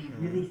can be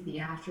really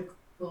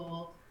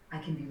theatrical. I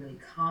can be really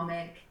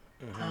comic.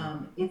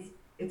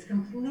 It's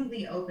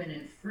completely open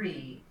and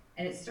free.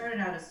 And it started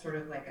out as sort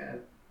of like a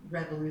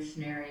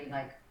revolutionary,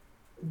 like,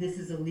 this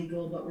is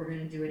illegal, but we're going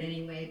to do it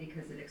anyway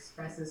because it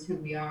expresses who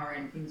we are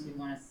and things we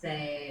want to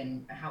say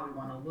and how we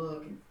want to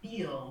look and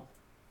feel.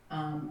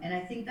 And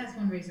I think that's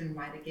one reason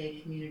why the gay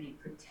community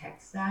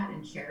protects that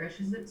and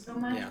cherishes it so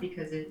much,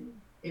 because it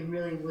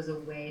really was a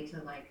way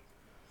to like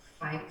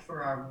fight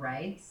for our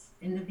rights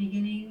in the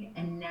beginning.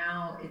 And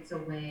now it's a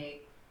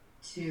way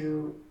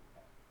to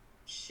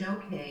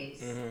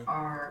showcase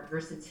our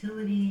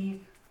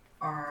versatility,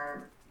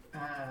 our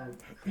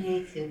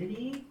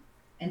creativity,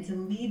 and to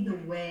lead the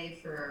way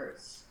for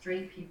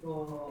straight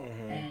people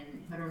and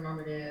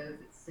heteronormative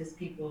cis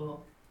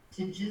people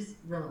to just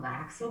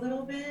relax a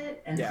little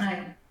bit and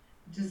like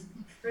just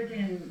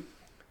freaking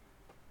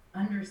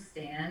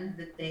understand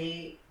that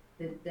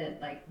that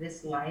like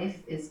this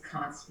life is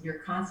you're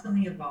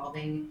constantly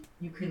evolving.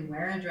 You can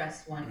wear a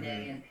dress one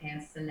day and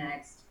pants the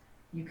next.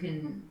 You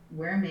can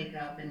wear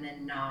makeup and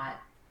then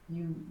not.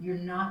 You're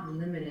not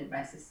limited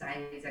by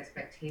society's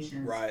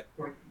expectations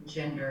for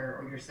gender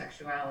or your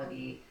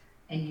sexuality,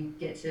 and you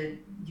get to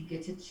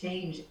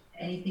change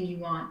anything you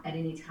want at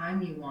any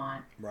time you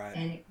want,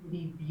 and it can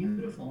be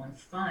beautiful and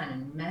fun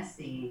and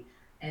messy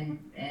and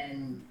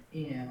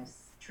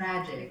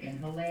tragic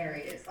and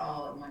hilarious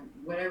all at one.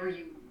 Whatever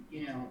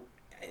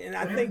and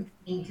I think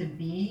you need to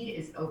be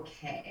is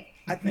okay.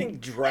 I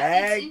think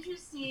drag.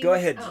 Go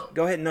ahead.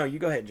 Go ahead. No, you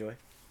go ahead, Joy.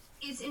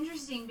 It's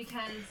interesting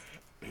because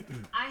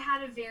I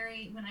had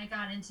when I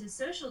got into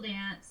social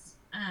dance,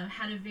 I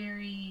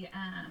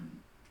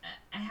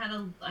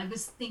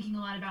was thinking a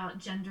lot about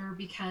gender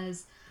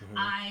because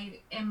I'm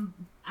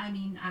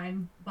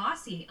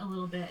bossy a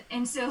little bit.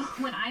 And so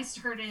when I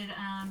started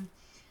at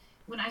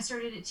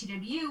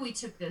TWU, we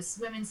took this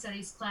women's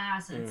studies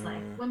class, and it's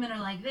like women are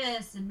like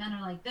this and men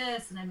are like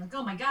this, and I'm like,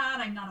 oh my god,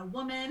 I'm not a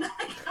woman.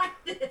 I got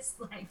this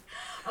like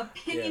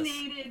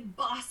opinionated,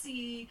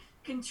 bossy,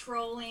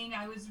 controlling.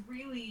 I was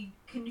really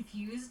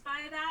confused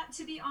by that,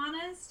 to be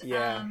honest.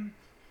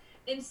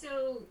 And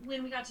so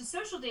when we got to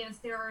social dance,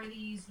 there are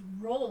these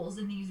roles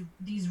and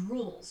these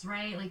rules,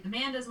 right? Like the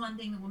man does one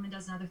thing, the woman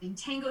does another thing.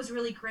 Tango is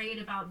really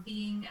great about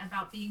being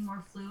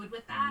more fluid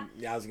with that.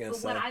 I was gonna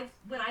say.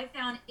 What I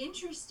found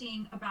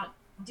interesting about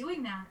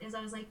doing that is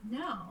I was like,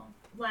 no,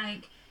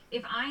 like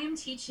if I am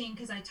teaching,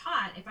 because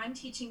if I'm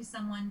teaching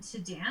someone to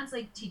dance,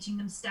 like teaching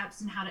them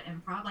steps and how to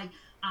improv, like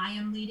I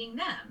am leading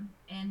them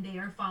and they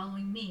are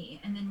following me.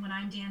 And then when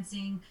I'm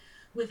dancing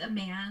with a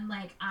man,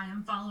 like I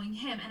am following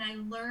him, and I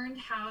learned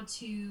how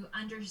to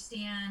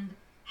understand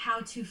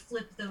how to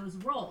flip those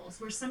roles,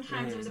 where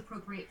sometimes it was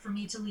appropriate for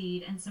me to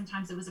lead and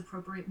sometimes it was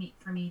appropriate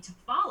for me to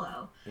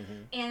follow.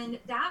 And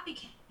that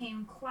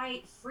became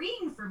quite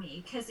freeing for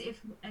me, because if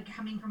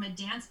coming from a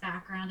dance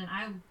background, and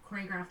I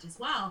choreographed as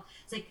well,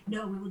 it's like,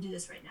 no, we will do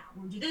this right now,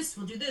 we'll do this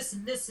and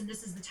this, and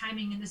this is the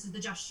timing, and this is the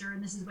gesture,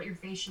 and this is what your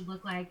face should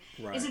look like.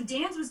 And so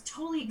dance was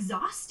totally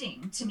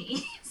exhausting to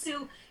me.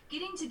 So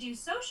getting to do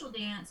social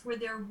dance where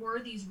there were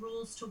these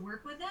rules to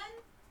work within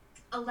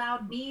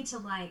allowed me to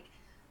like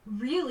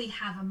really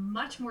have a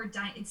much more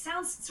it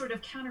sounds sort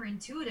of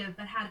counterintuitive,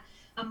 but had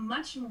a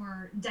much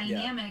more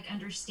dynamic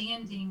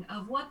understanding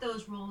of what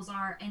those roles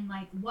are and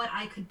like what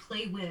I could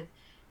play with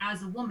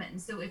as a woman.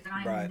 So if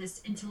I'm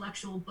this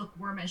intellectual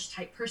bookwormish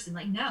type person,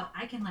 like, no,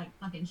 I can like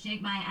fucking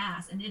shake my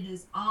ass and it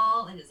is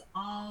all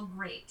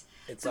great.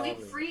 It's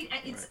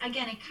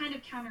again, it kind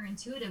of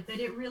counterintuitive, but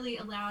it really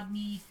allowed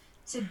me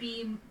to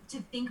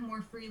think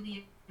more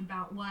freely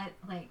about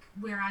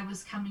where I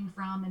was coming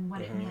from and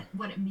what it meant,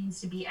 what it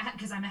means to be,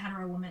 because I'm a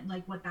hetero woman,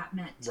 like what that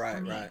meant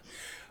for me.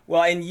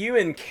 Well, and you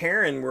and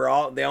Karen were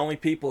all the only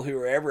people who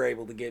were ever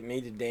able to get me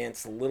to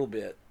dance a little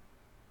bit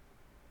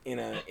in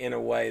a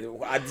way that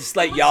I just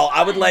let y'all.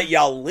 I would let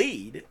y'all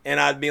lead, and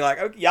I'd be like,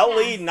 okay, y'all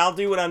lead, and I'll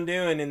do what I'm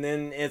doing, and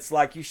then it's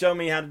like you show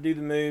me how to do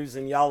the moves,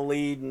 and y'all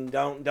lead, and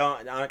don't.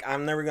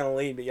 I'm never gonna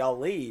lead, but y'all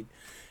lead.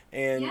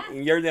 And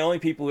you're the only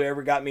people who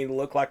ever got me to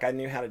look like I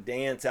knew how to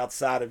dance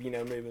outside of,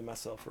 moving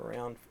myself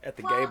around at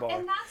the gay bar.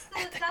 And that's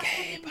the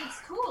thing that's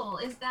cool,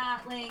 is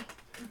that, like,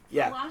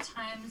 a lot of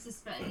times,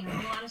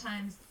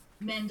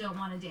 men don't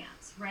want to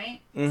dance,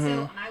 right? Mm-hmm.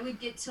 So I would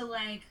get to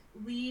like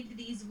lead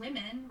these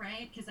women,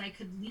 right? Because I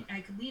could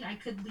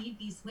lead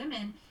these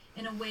women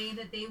in a way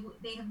that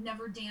they have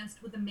never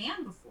danced with a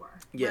man before,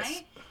 Yes.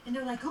 right? And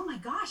they're like, oh my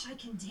gosh, I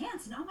can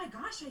dance, and oh my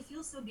gosh, I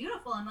feel so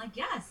beautiful. I'm like,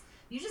 yes,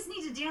 you just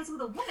need to dance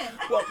with a woman.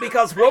 Well,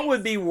 because what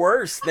would be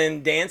worse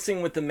than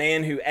dancing with a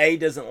man who A,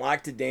 doesn't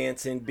like to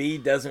dance, and B,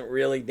 doesn't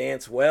really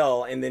dance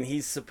well, and then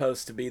he's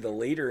supposed to be the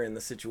leader in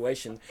the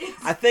situation?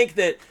 I think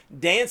that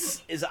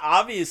dance is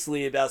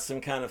obviously about some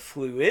kind of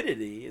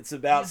fluidity. It's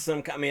about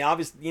I mean,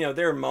 obviously, you know,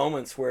 there are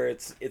moments where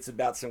it's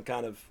about some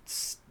kind of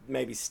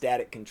maybe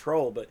static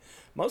control, but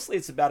mostly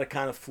it's about a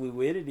kind of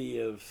fluidity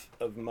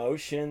of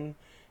motion,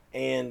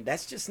 and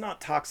that's just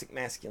not toxic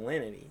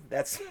masculinity.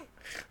 That's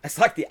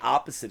like the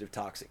opposite of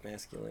toxic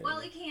masculinity. Well,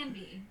 it can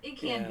be. It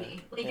can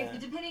be. Like, if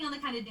depending on the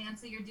kind of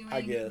dance that you're doing,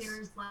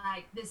 there's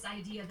like this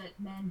idea that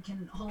men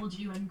can hold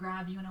you and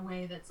grab you in a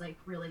way that's like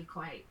really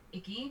quite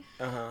icky.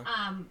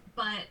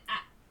 But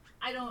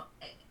I don't.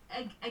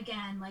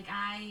 Again, like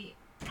I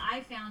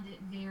found it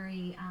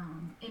very.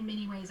 In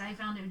many ways, I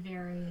found it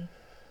very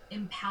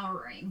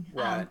empowering,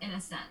 in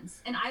a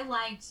sense, and I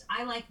liked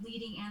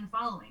leading and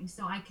following,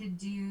 so I could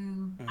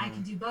do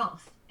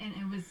both, and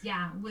it was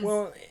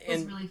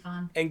really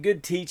fun. And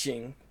good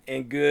teaching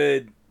and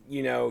good,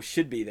 you know,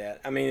 should be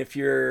that. I mean, if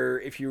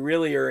you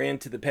really are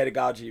into the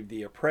pedagogy of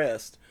the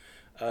oppressed,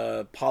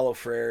 Paulo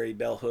Freire,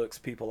 bell hooks,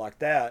 people like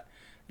that,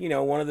 you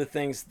know, one of the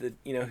things that,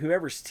 you know,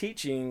 whoever's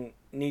teaching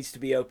needs to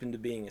be open to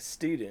being a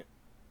student,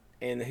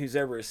 and who's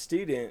ever a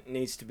student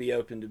needs to be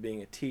open to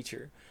being a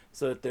teacher,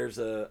 so that there's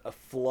a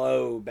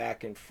flow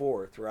back and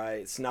forth, right?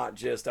 It's not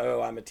just,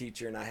 oh, I'm a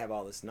teacher and I have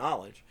all this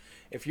knowledge.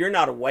 If you're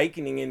not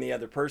awakening in the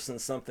other person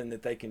something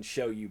that they can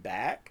show you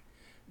back,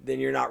 then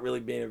you're not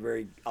really being a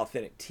very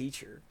authentic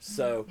teacher.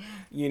 So,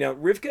 you know,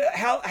 Rivka,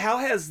 how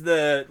has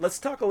let's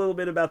talk a little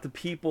bit about the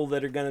people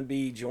that are going to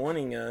be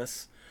joining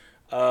us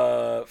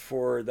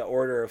for the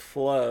Order of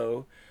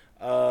Flow.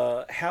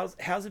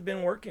 How's it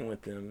been working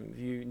with them? Have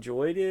you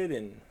enjoyed it?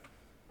 And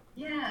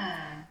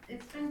yeah,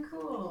 it's been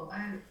cool.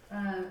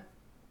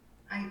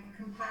 I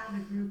compiled a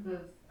group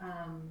of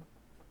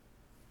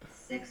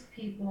 6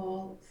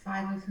 people,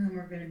 5 of whom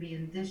are going to be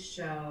in this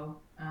show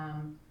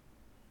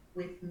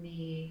with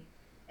me,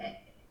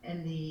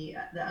 and the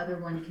other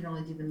one can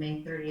only do the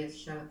May 30th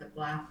show at the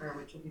Blaffer,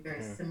 which will be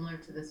very similar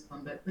to this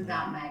one, but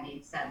without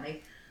Maggie,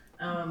 sadly.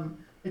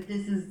 But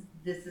this is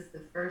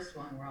the first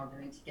one we're all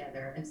doing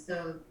together, and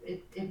so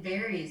it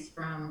varies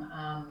from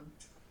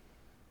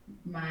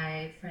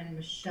my friend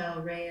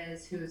Michelle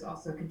Reyes, who is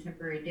also a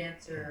contemporary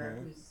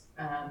dancer, who's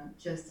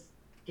just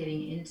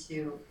getting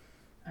into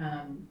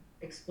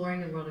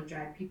exploring the world of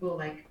drag. People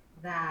like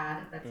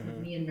that. That's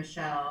me and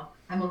Michelle.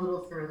 I'm a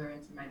little further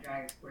into my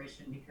drag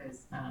exploration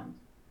because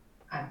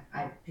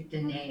I've picked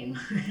a name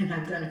and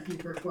I've done a few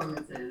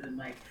performances, and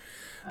like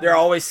there are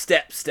always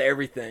steps to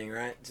everything,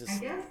 right? I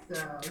guess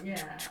so,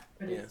 yeah.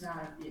 But it's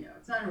not, you know,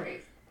 it's not a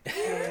race.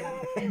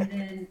 And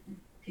then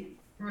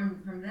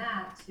from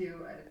that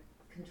to a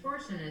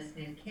contortionist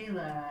named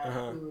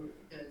Kayla, who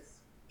does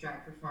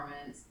drag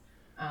performance,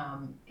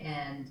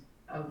 and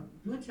a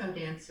Buto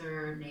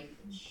dancer named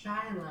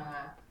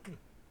Shyla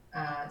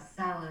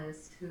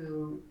Salas,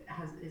 who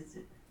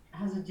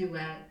has a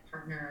duet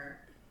partner,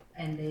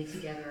 and they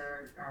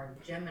together are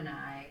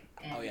Gemini,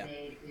 and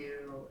they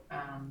do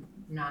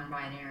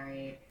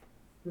non-binary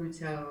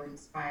Buto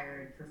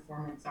inspired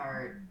performance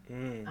art.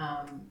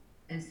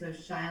 And so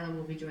Shyla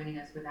will be joining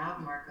us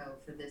without Marco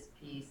for this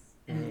piece,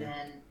 and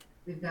then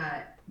we've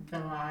got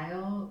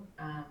Belial,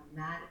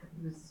 Matt,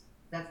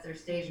 that's their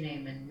stage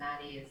name, and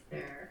Maddie is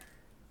their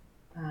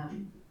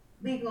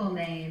legal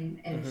name,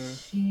 and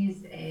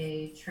she's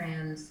a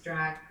trans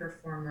drag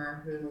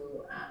performer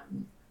who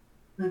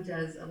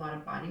does a lot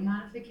of body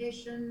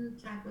modification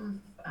type of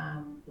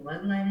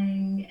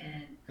bloodletting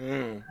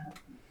and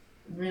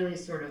really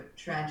sort of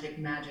tragic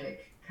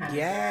magic kind of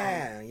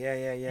drag.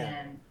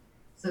 And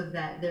so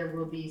that there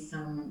will be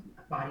some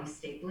body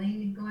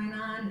stapling going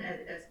on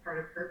as part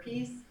of her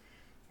piece.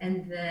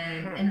 And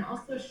then, and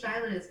also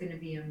Shyla is going to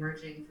be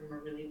emerging from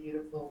a really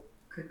beautiful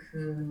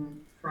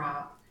cocoon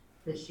prop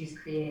that she's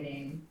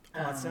creating.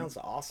 Oh, that sounds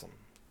awesome.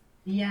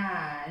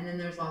 Yeah, and then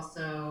there's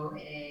also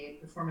a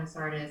performance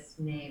artist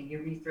named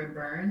Urethra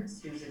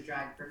Burns, who's a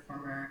drag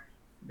performer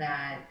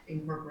that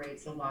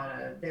incorporates a lot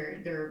of,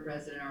 they're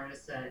resident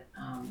artists at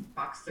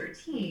Box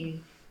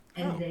 13,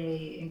 and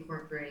they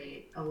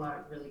incorporate a lot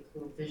of really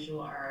cool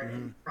visual art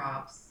and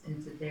props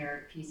into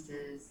their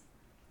pieces.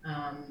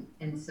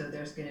 And so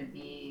there's going to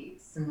be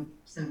some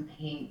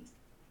paint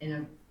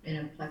in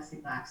a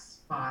plexiglass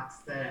box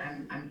that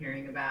I'm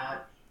hearing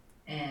about,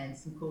 and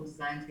some cool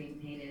designs being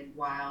painted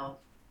while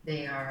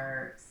they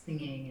are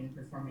singing and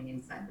performing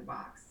inside the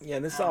box. Yeah,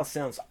 this all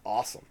sounds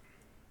awesome.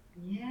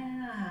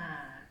 Yeah.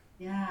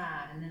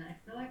 And then I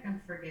feel like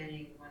I'm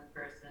forgetting one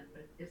person,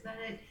 but is that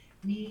it?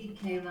 Me,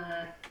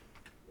 Kayla,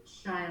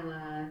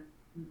 Shyla,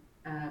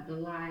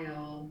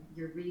 Belial,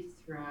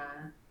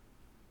 Urethra,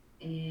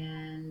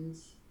 and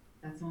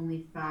that's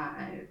only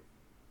 5.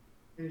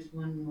 There's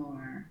one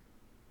more.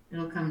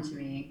 It'll come to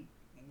me,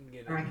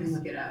 You or I can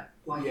look it up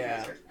while you guys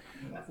Yeah. are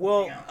talking about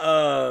Well,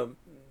 something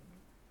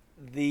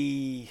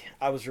else.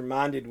 I was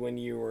reminded when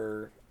you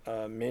were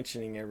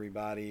mentioning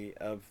everybody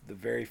of the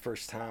very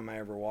first time I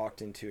ever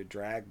walked into a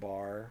drag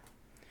bar,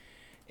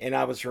 and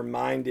I was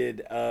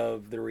reminded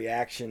of the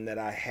reaction that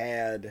I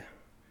had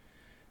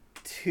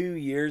 2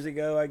 years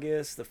ago, I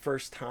guess, the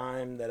first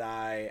time that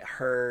I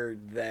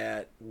heard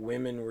that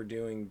women were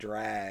doing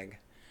drag,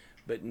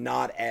 but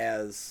not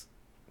as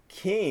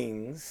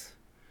kings,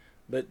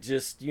 but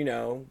just,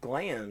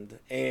 glammed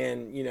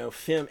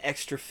and,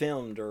 extra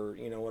filmed, or,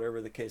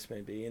 whatever the case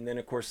may be. And then,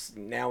 of course,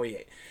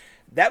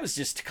 that was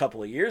just a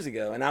couple of years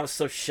ago. And I was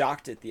so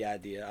shocked at the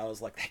idea. I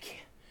was like, I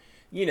can't,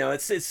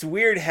 it's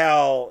weird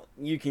how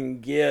you can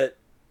get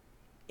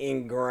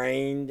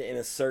ingrained in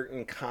a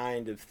certain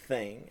kind of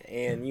thing.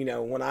 And,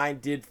 when I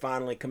did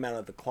finally come out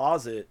of the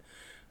closet,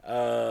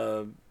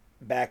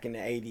 back in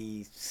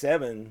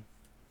 '87,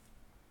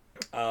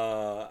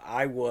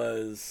 I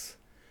was,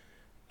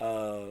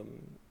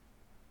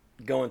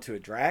 going to a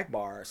drag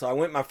bar.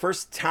 So my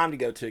first time to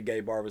go to a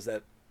gay bar was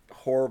that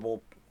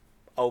horrible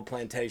old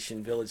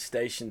plantation village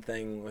station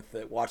thing with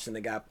watching the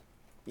guy,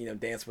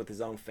 dance with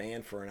his own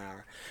fan for an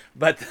hour.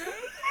 But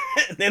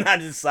then I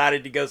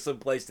decided to go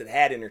someplace that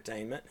had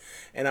entertainment,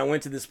 and I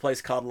went to this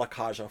place called La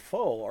Cage aux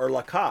Folles, or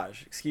La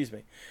Cage, excuse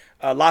me.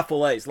 La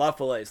Folles. La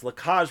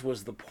Cage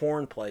was the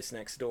porn place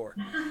next door.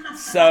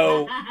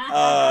 So,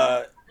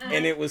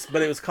 and it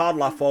was called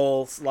La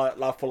Foles,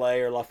 La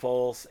Folle, or La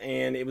Foles,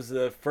 and it was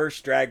the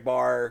first drag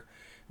bar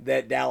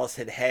that Dallas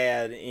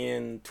had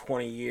in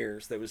 20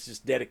 years that was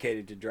just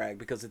dedicated to drag,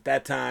 because at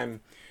that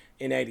time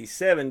in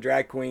 '87,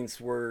 drag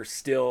queens were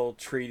still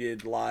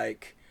treated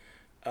like,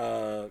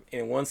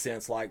 in one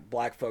sense, like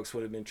black folks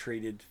would have been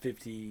treated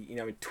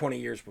 20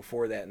 years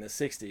before that in the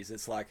 '60s.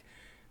 It's like,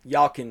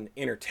 y'all can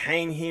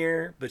entertain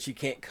here, but you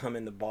can't come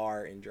in the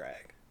bar and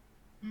drag.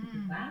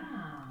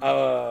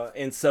 Wow.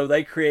 And so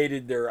they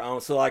created their own.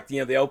 So, like,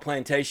 the old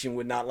plantation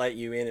would not let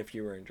you in if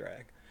you were in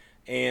drag.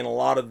 And a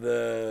lot of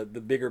the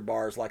bigger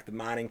bars, like the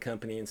Mining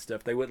Company and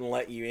stuff, they wouldn't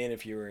let you in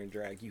if you were in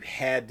drag. You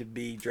had to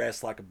be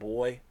dressed like a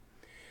boy.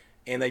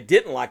 And they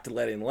didn't like to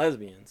let in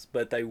lesbians,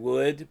 but they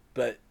would.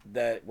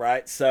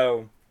 Right?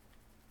 So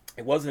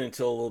it wasn't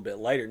until a little bit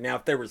later. Now,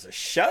 if there was a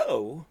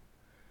show,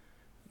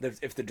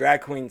 if the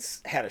drag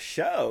queens had a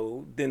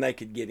show, then they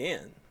could get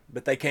in.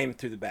 But they came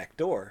through the back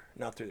door,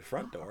 not through the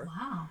front door.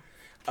 Wow.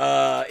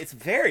 It's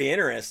very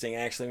interesting,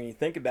 actually, when you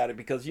think about it,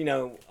 because,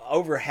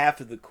 over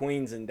half of the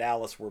queens in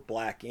Dallas were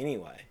black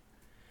anyway.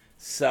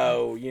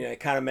 So, it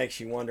kind of makes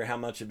you wonder how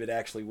much of it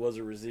actually was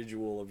a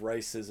residual of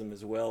racism,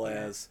 as well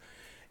as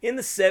in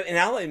the and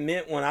I'll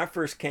admit, when I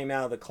first came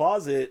out of the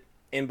closet,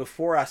 and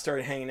before I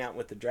started hanging out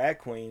with the drag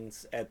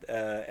queens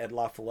at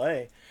La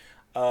Folle,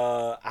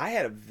 I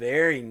had a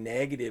very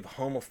negative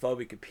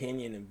homophobic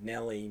opinion of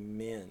Nelly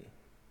men.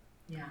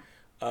 Yeah.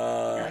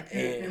 Like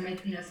they're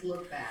making us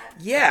look bad.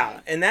 Yeah,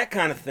 right? and that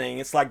kind of thing.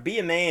 It's like, be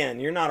a man,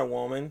 you're not a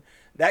woman.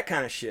 That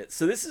kind of shit.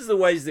 So this is the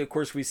ways that, of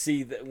course, we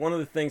see that one of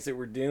the things that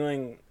we're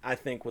doing, I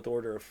think, with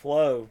Order of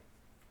Flow,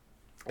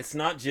 it's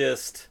not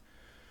just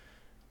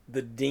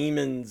the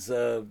demons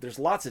of, there's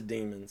lots of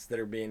demons that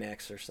are being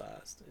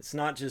exorcised. It's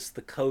not just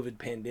the COVID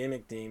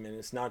pandemic demon.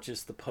 It's not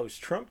just the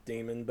post-Trump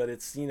demon, but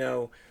it's,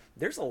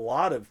 there's a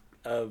lot of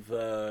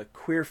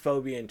queer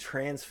phobia and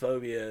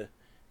transphobia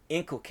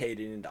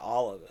inculcated into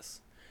all of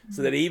us.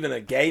 So that even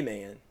a gay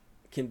man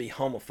can be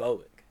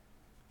homophobic,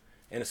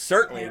 and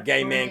certainly a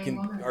gay man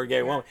can, or a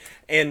gay woman,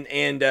 and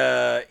certainly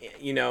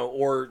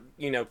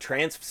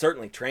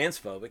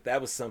transphobic.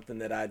 That was something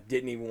that I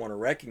didn't even want to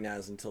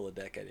recognize until a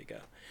decade ago.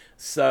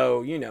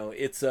 So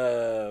it's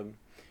an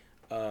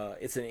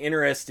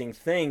interesting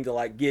thing to,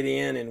 like, get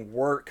in and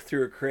work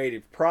through a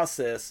creative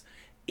process.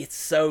 It's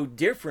so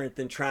different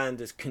than trying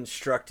to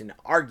construct an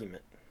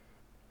argument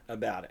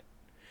about it.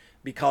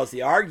 Because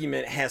the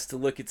argument has to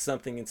look at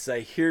something and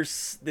say,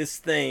 here's this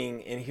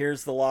thing, and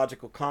here's the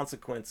logical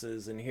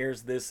consequences, and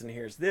here's this, and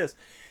here's this.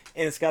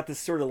 And it's got this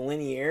sort of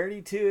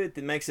linearity to it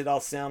that makes it all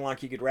sound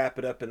like you could wrap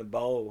it up in a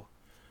bow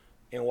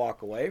and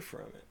walk away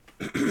from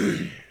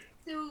it.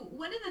 So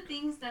one of the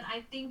things that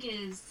I think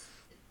is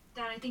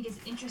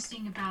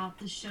interesting about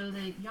the show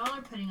that y'all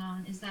are putting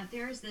on is that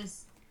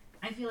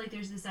I feel like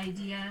there's this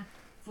idea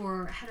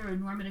for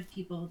heteronormative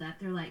people that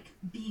they're, like,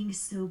 being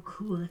so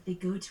cool if they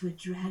go to a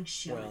drag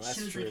show. Well, it that's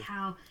shows true. like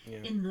how Yeah.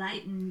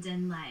 enlightened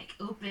and, like,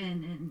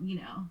 open and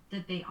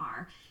that they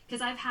are.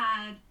 Because I've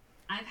had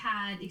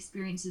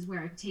experiences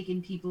where I've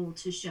taken people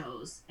to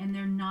shows and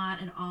they're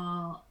not at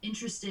all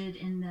interested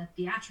in the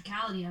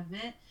theatricality of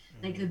it,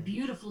 like the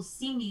beautiful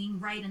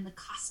singing, right, and the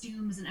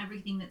costumes and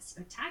everything that's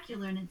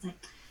spectacular. And it's like,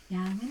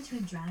 yeah, I went to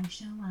a drag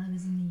show while I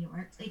was in New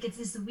York. Like, it's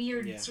this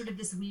weird, sort of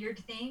this weird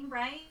thing,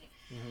 right?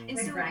 Mm-hmm. And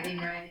Like so, bragging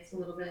rights a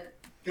little bit.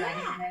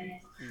 Dragging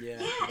rights.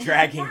 Yeah. and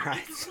Dragging yeah,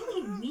 rights. It's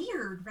really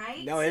weird,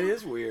 right? No, it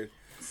is weird.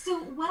 So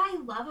what I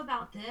love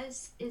about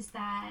this is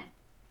that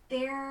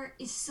there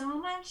is so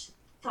much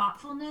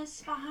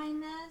thoughtfulness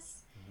behind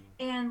this.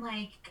 and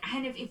like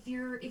kind of if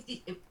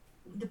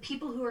the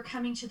people who are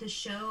coming to the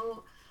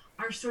show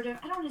are sort of,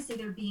 I don't want to say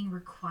they're being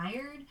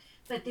required,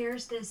 but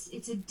there's this,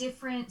 it's a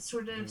different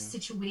sort of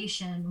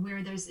situation where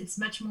it's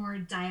much more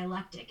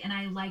dialectic, and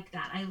I like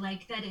that. I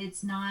like that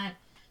it's not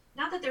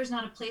that there's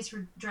not a place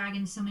for drag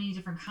in so many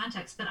different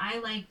contexts, but I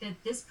like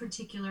that this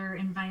particular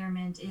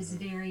environment is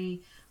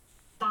very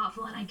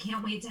thoughtful, and I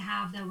can't wait to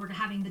have that we're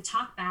having the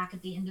talk back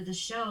at the end of the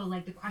show,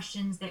 like the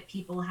questions that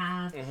people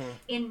have,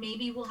 and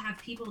maybe we'll have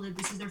people that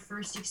this is their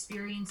first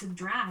experience of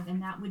drag,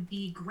 and that would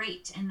be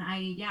great. And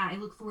I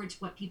look forward to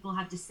what people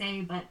have to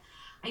say, but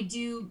I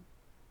do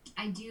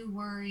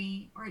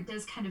worry, or it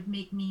does kind of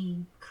make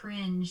me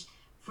cringe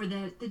for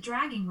the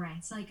dragging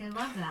rights. Like, I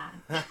love that.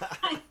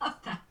 I love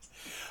that.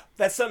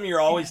 That's something you're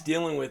always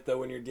dealing with, though,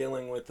 when you're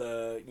dealing with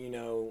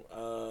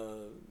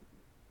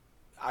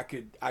I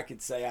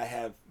could say I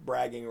have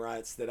bragging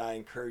rights that I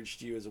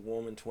encouraged you as a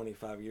woman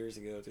 25 years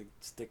ago to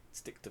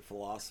stick to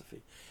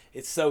philosophy.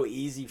 It's so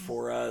easy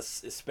for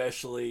us,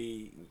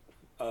 especially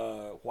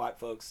white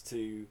folks,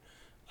 to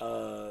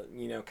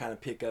kind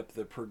of pick up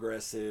the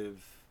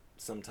progressive,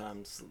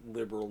 sometimes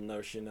liberal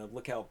notion of,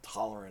 look how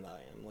tolerant I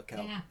am. Look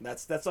how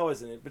that's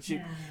always in it. But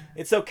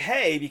it's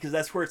okay, because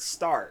that's where it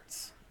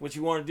starts. What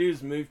you want to do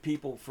is move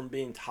people from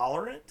being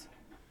tolerant,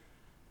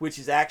 which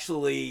is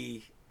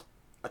actually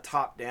a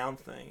top-down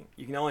thing.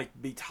 You can only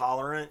be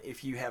tolerant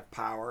if you have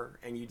power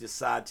and you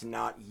decide to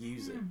not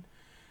use it.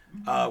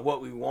 What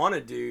we want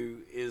to do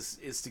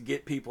is to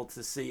get people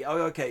to see, oh,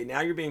 okay, now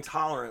you're being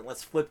tolerant.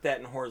 Let's flip that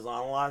and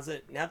horizontalize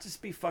it. Now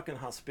just be fucking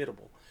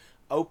hospitable.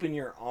 Open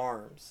your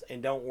arms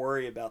and don't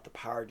worry about the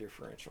power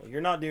differential. You're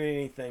not doing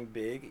anything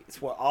big.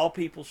 It's what all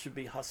people should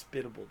be,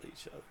 hospitable to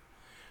each other.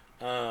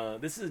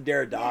 This is a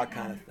Derrida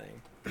kind of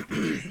thing.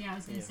 I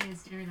was gonna say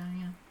it's Derrida,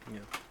 yeah.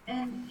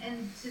 And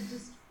to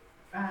just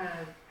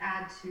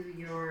add to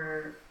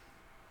your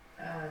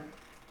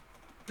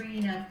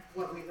bringing up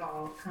what we've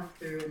all come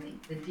through and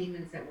the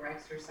demons that we're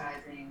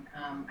exercising,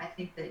 I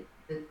think that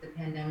the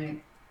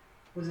pandemic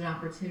was an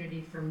opportunity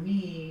for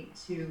me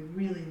to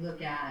really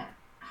look at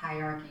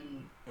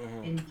hierarchy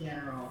in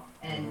general.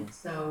 And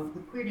so the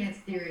queer dance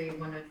theory,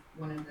 one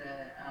of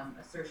the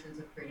assertions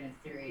of queer dance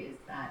theory is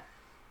that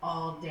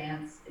all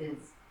dance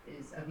is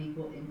of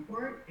equal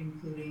import,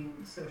 including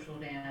social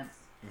dance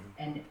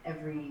and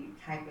every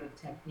type of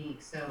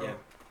technique. So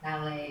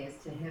ballet is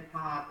to hip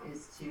hop,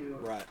 is to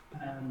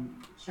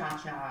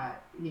cha-cha,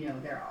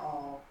 they're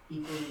all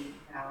equally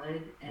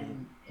valid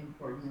and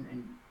important,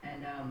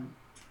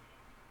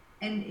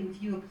 and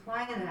if you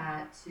apply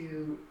that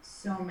to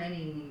so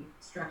many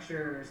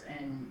structures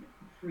and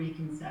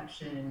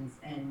preconceptions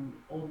and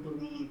old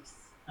beliefs,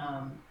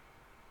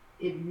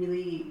 it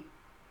really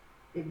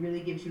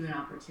gives you an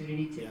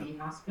opportunity to be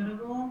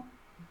hospitable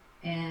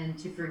and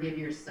to forgive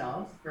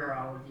yourself for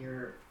all of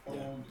your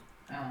old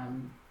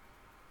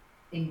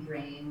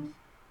ingrained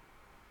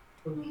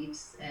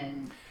beliefs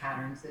and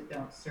patterns that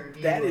don't serve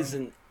you. That is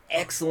an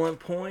excellent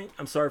point.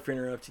 I'm sorry for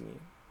interrupting you.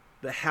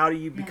 But how do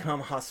you become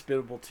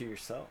hospitable to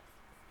yourself?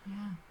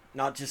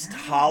 Not just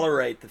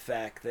tolerate the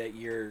fact that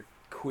you're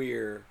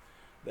queer,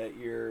 that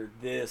you're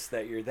this,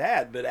 that you're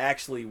that, but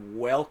actually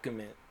welcome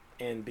it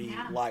and be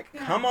like,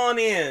 come on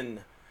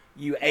in,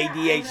 you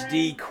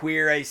ADHD,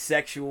 queer,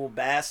 asexual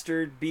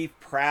bastard. Be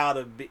proud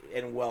of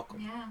and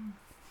welcome.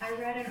 I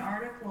read an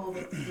article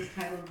that was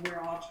titled "We're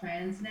All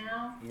Trans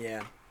Now."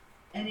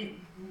 And it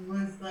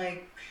was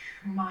like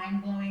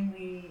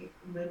mind-blowingly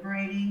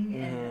liberating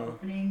and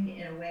opening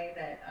in a way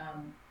that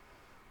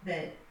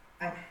that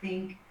I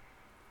think,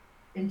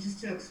 and just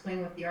to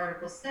explain what the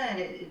article said,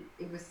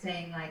 it was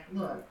saying, like,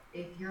 look,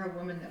 if you're a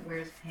woman that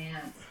wears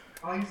pants,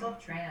 call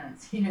yourself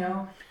trans.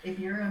 If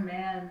you're a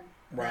man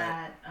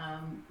that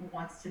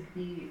wants to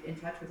be in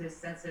touch with his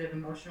sensitive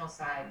emotional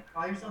side,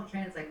 call yourself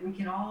trans. Like, we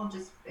can all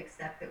just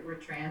accept that we're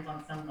trans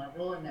on some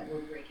level and that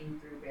we're breaking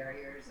through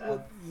barriers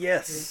of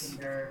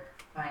gender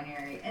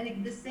binary.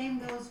 And the same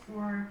goes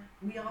for,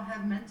 we all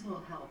have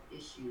mental health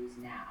issues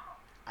now.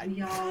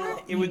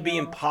 It would be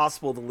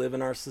impossible to live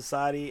in our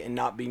society and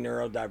not be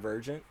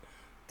neurodivergent,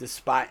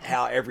 despite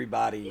how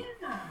everybody...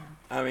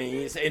 I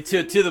mean,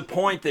 to the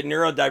point that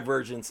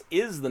neurodivergence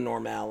is the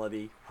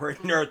normality, where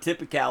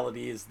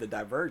neurotypicality is the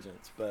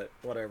divergence, but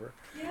whatever.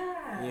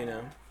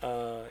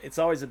 It's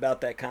always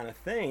about that kind of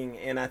thing.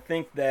 And I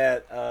think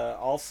that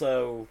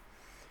also,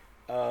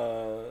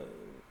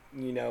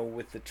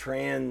 with the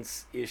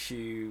trans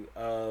issue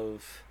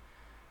of,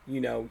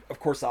 of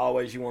course,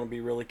 always you want to be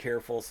really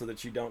careful so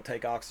that you don't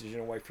take oxygen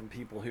away from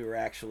people who are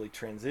actually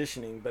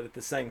transitioning. But at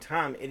the same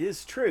time, it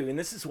is true. And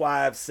this is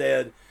why I've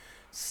said,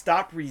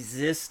 stop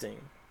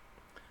resisting.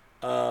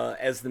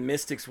 As the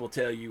mystics will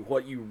tell you,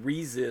 what you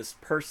resist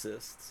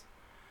persists.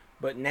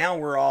 But now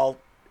we're all,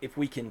 if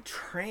we can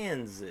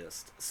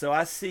transist. So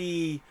I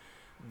see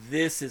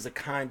this as a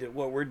kind of,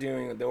 what we're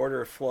doing, the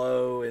order of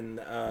flow and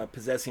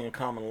possessing a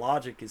common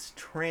logic is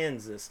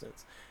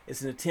transistence.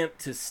 It's an attempt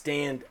to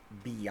stand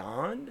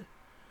beyond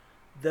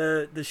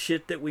the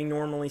shit that we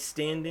normally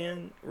stand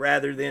in,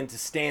 rather than to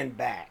stand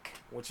back,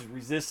 which is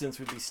resistance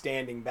would be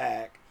standing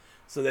back.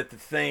 so that the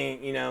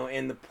thing,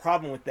 and the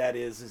problem with that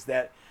is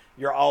that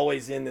you're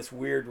always in this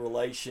weird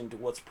relation to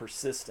what's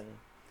persisting.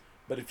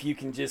 But if you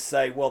can just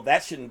say, well,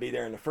 that shouldn't be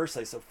there in the first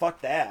place, so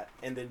fuck that,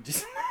 and then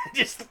just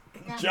just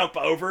jump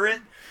over it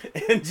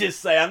and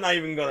just say, I'm not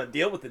even going to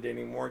deal with it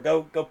anymore.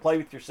 Go play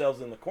with yourselves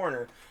in the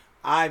corner.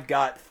 I've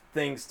got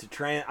things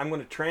to I'm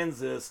going to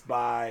transist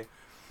by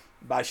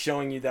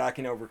showing you that I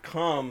can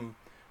overcome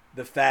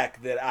the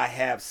fact that I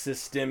have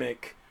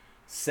systemic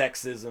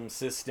sexism,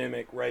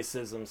 systemic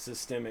racism,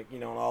 systemic,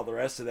 and all the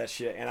rest of that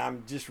shit. And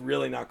I'm just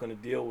really not going to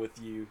deal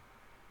with you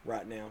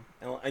right now.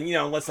 And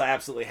unless I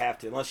absolutely have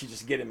to, unless you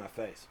just get in my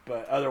face.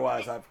 But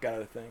otherwise, I've got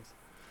other things.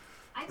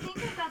 I think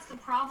that that's the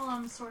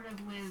problem sort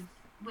of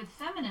with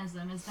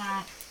feminism, is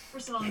that,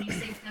 first of all, when you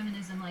say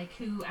feminism, like,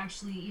 who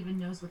actually even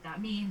knows what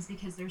that means?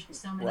 Because there's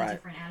so many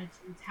different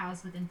attitudes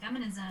housed within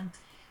feminism.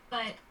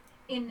 But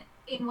in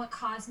what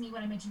caused me,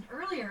 what I mentioned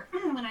earlier,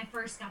 when I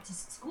first got to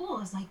school,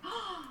 is like,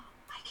 oh,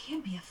 I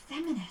can't be a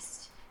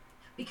feminist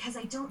because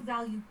I don't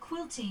value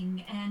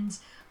quilting and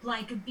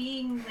like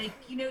being like,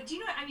 do you know,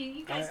 I mean,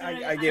 you guys know,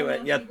 I get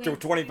it. Yeah,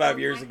 25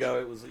 years ago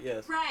it was,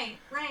 yes. Right.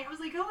 I was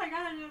like, oh my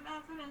God, I'm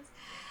not feminist.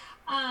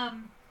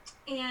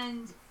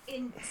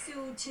 And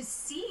so to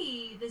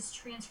see this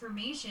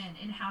transformation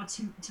in how,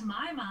 to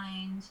my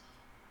mind,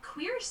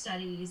 queer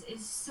studies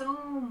is so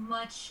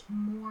much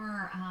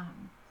more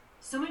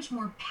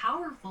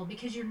powerful,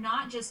 because you're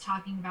not just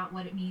talking about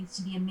what it means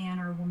to be a man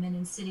or a woman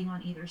and sitting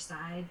on either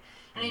side.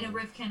 And I know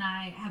Rivka and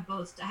I have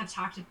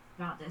talked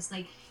about this,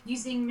 like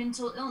using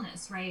mental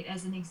illness, right,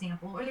 as an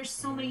example. Or there's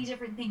so many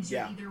different things.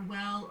 You're either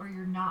well or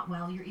you're not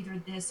well. You're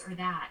either this or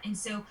that. And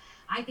so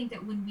I think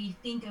that when we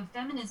think of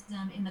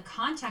feminism in the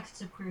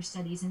context of queer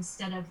studies,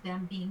 instead of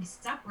them being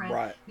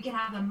separate, we can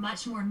have a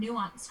much more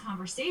nuanced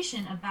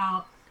conversation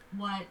about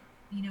what,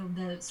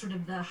 the sort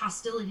of the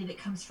hostility that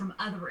comes from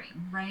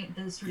othering, right?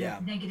 The sort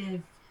of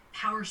negative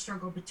power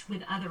struggle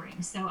with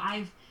othering. So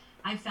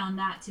I've found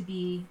that to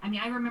be, I mean,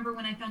 I remember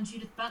when I found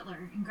Judith Butler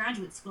in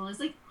graduate school, I was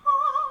like,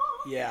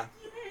 oh, yay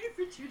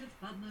for Judith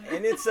Butler.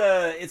 And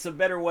it's a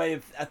better way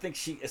of, I think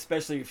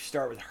especially if you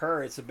start with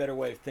her, it's a better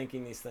way of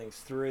thinking these things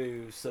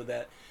through, so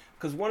that,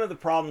 because one of the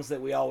problems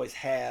that we always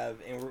have,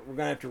 and we're going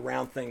to have to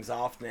round things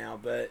off now,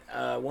 but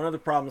one of the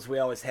problems we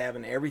always have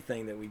in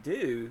everything that we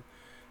do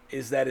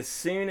is that as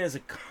soon as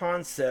a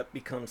concept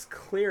becomes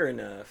clear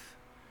enough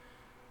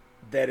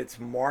that it's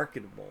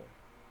marketable,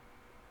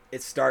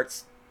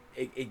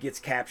 it gets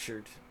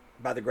captured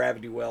by the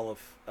gravity well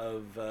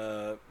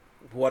of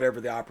whatever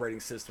the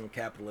operating system of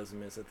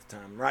capitalism is at the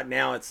time. Right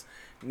now it's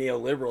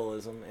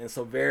neoliberalism, and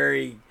so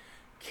very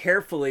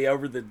carefully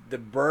over the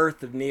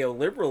birth of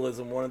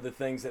neoliberalism, one of the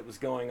things that was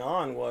going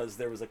on was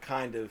there was a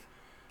kind of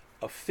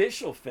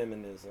official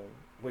feminism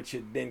which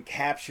had been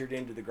captured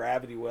into the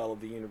gravity well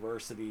of the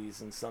universities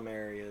in some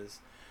areas,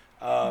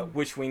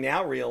 which we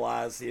now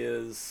realize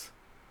is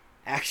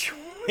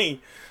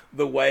actually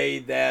the way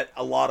that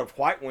a lot of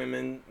white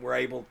women were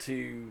able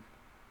to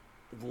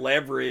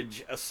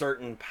leverage a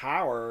certain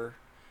power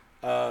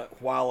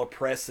while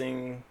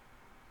oppressing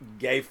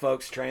gay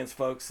folks, trans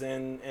folks,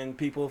 and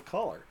people of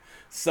color.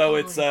 So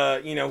it's,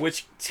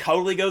 which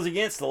totally goes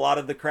against a lot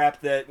of the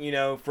crap that,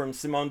 from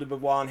Simone de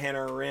Beauvoir and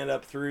Hannah Arendt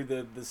up through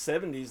the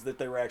 70s that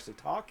they were actually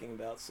talking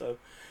about. So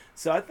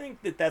I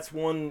think that that's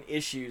one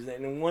issue.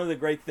 And one of the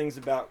great things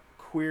about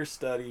queer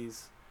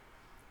studies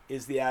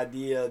is the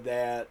idea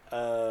that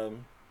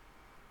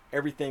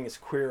everything is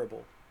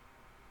queerable.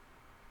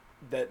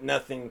 That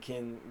nothing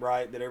can,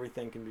 that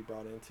everything can be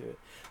brought into it.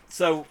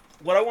 So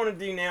what I want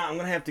to do now, I'm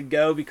going to have to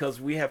go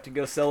because we have to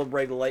go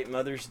celebrate a late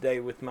Mother's Day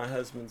with my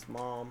husband's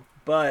mom.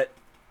 But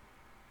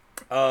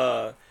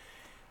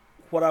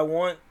what I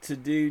want to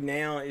do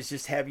now is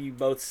just have you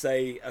both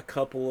say a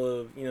couple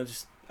of,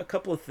 just a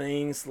couple of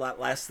things, like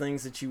last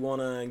things that you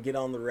want to get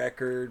on the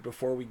record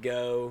before we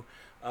go.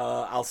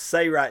 I'll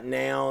say right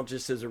now,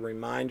 just as a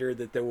reminder,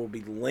 that there will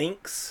be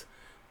links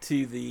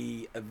to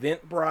the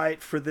Eventbrite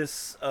for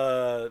this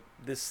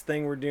this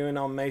thing we're doing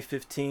on May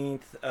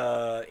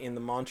 15th in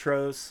the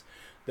Montrose.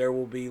 There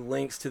will be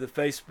links to the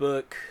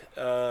Facebook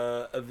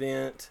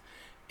event,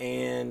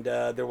 and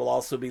there will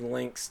also be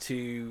links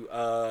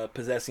to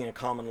Possessing a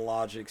Common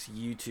Logic's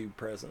YouTube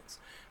presence.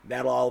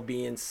 That'll all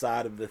be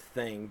inside of the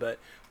thing. But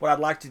what I'd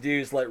like to do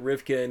is let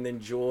Rivka and then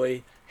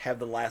Joy have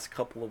the last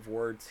couple of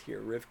words here.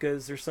 Rivka,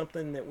 is there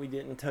something that we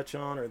didn't touch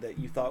on or that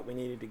you thought we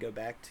needed to go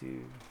back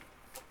to?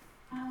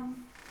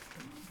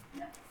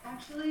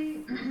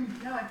 Actually,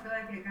 no, I feel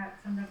like it got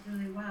summed up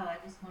really well. I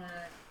just want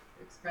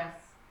to express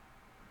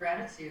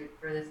gratitude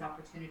for this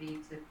opportunity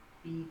to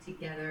be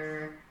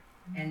together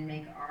and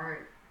make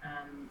art,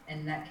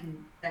 and that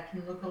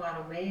can look a lot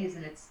of ways,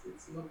 and it's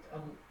looked,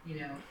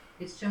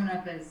 it's shown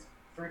up as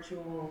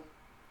virtual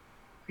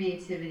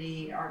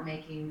creativity, art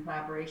making,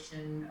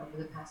 collaboration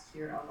over the past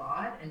year a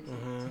lot, and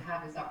to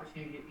have this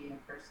opportunity to be in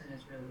person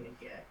is really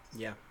a gift.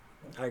 Yeah.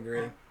 I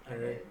agree.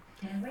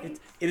 Can't wait.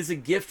 It is a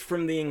gift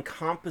from the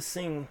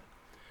encompassing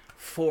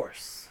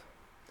force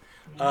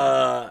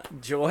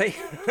Joy,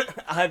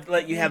 I've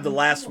let you have the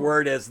last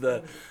word as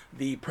the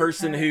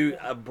person who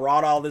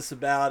brought all this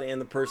about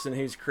and the person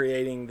who's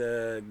creating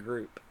the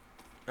group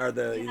or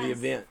the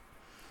event.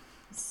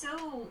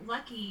 So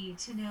lucky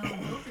to know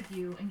both of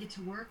you and get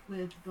to work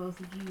with both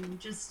of you.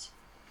 Just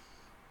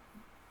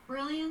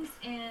brilliance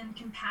and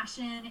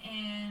compassion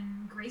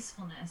and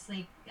gracefulness.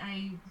 Like,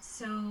 I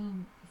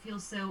feel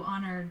so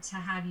honored to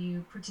have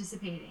you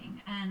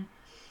participating. And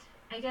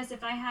I guess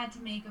if I had to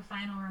make a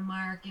final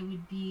remark, it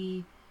would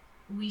be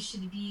we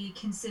should be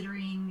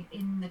considering,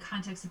 in the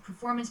context of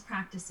performance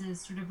practices,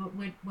 sort of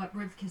what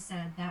Rivka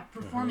said, that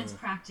performance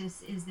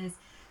practice is this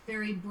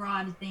very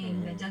broad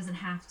thing that doesn't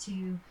have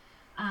to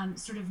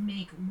sort of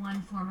make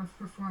one form of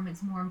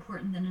performance more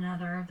important than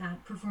another.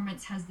 That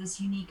performance has this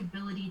unique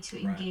ability to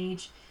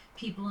engage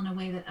people in a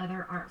way that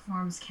other art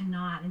forms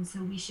cannot. And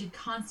so we should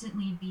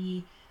constantly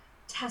be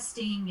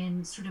testing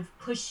and sort of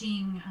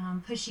pushing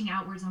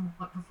outwards on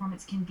what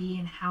performance can be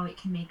and how it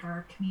can make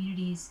our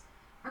communities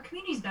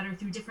better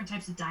through different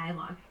types of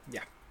dialogue.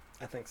 Yeah,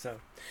 I think so.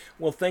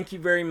 Well, thank you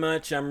very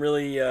much. I'm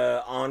really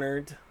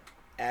honored,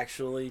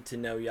 actually, to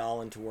know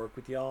y'all and to work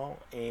with y'all.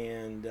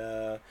 And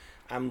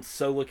I'm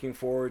so looking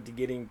forward to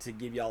getting to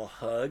give y'all a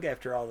hug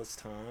after all this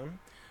time.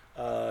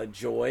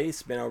 Joy,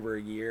 it's been over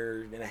a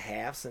year and a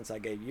half since I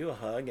gave you a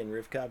hug, and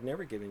Rivka, I've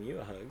never given you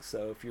a hug.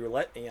 So if you were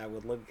letting me, I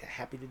would be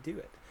happy to do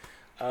it.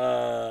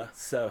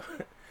 So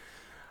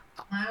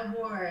my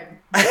award.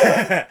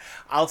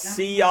 I'll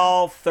see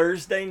y'all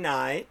Thursday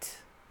night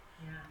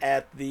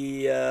at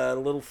the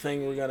little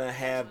thing we're gonna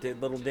have, the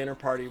little dinner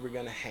party we're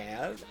gonna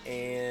have.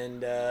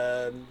 And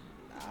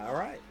all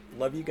right,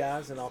 love you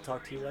guys, and I'll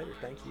talk to you later.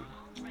 Thank you.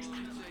 Thank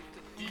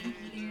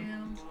you.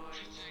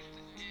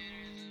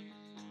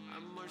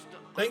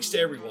 Thanks to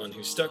everyone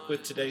who stuck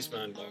with today's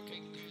Mind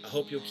Walking. I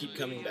hope you'll keep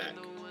coming back.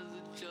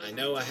 I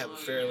know I have a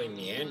fairly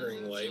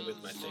meandering way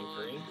with my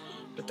thinkering,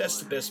 but that's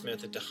the best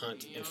method to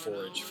hunt and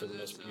forage for the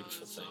most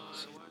beautiful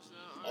things.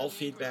 All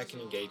feedback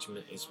and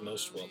engagement is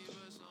most welcome,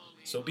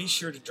 so be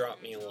sure to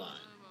drop me a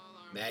line,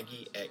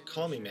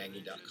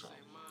 Maggie@callmemaggie.com,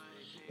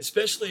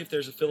 especially if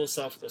there's a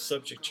philosophical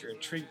subject you're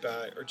intrigued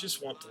by or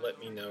just want to let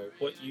me know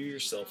what you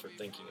yourself are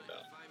thinking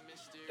about.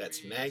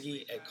 That's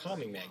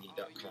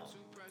Maggie@callmemaggie.com.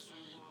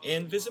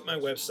 And visit my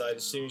website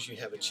as soon as you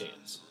have a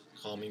chance,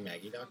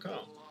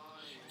 callmemaggie.com.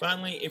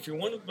 Finally, if you're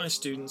one of my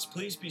students,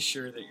 please be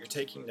sure that you're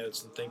taking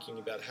notes and thinking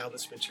about how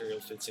this material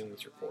fits in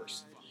with your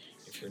course.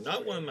 If you're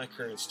not one of my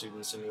current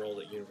students enrolled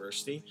at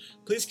university,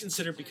 please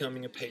consider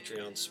becoming a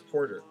Patreon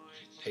supporter,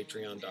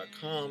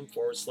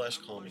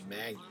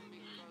 patreon.com/callmemaggie.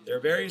 There are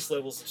various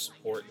levels of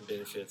support and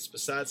benefits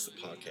besides the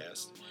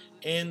podcast,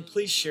 and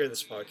please share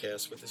this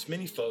podcast with as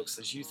many folks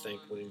as you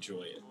think would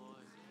enjoy it.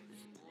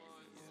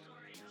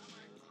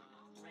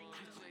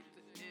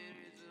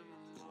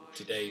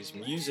 Today's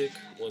music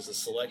was a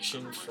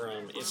selection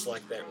from It's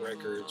Like That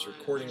Records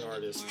recording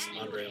artists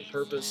Andre on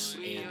Purpose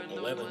and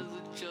 11,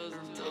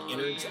 The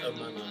Innards of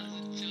My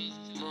Mind.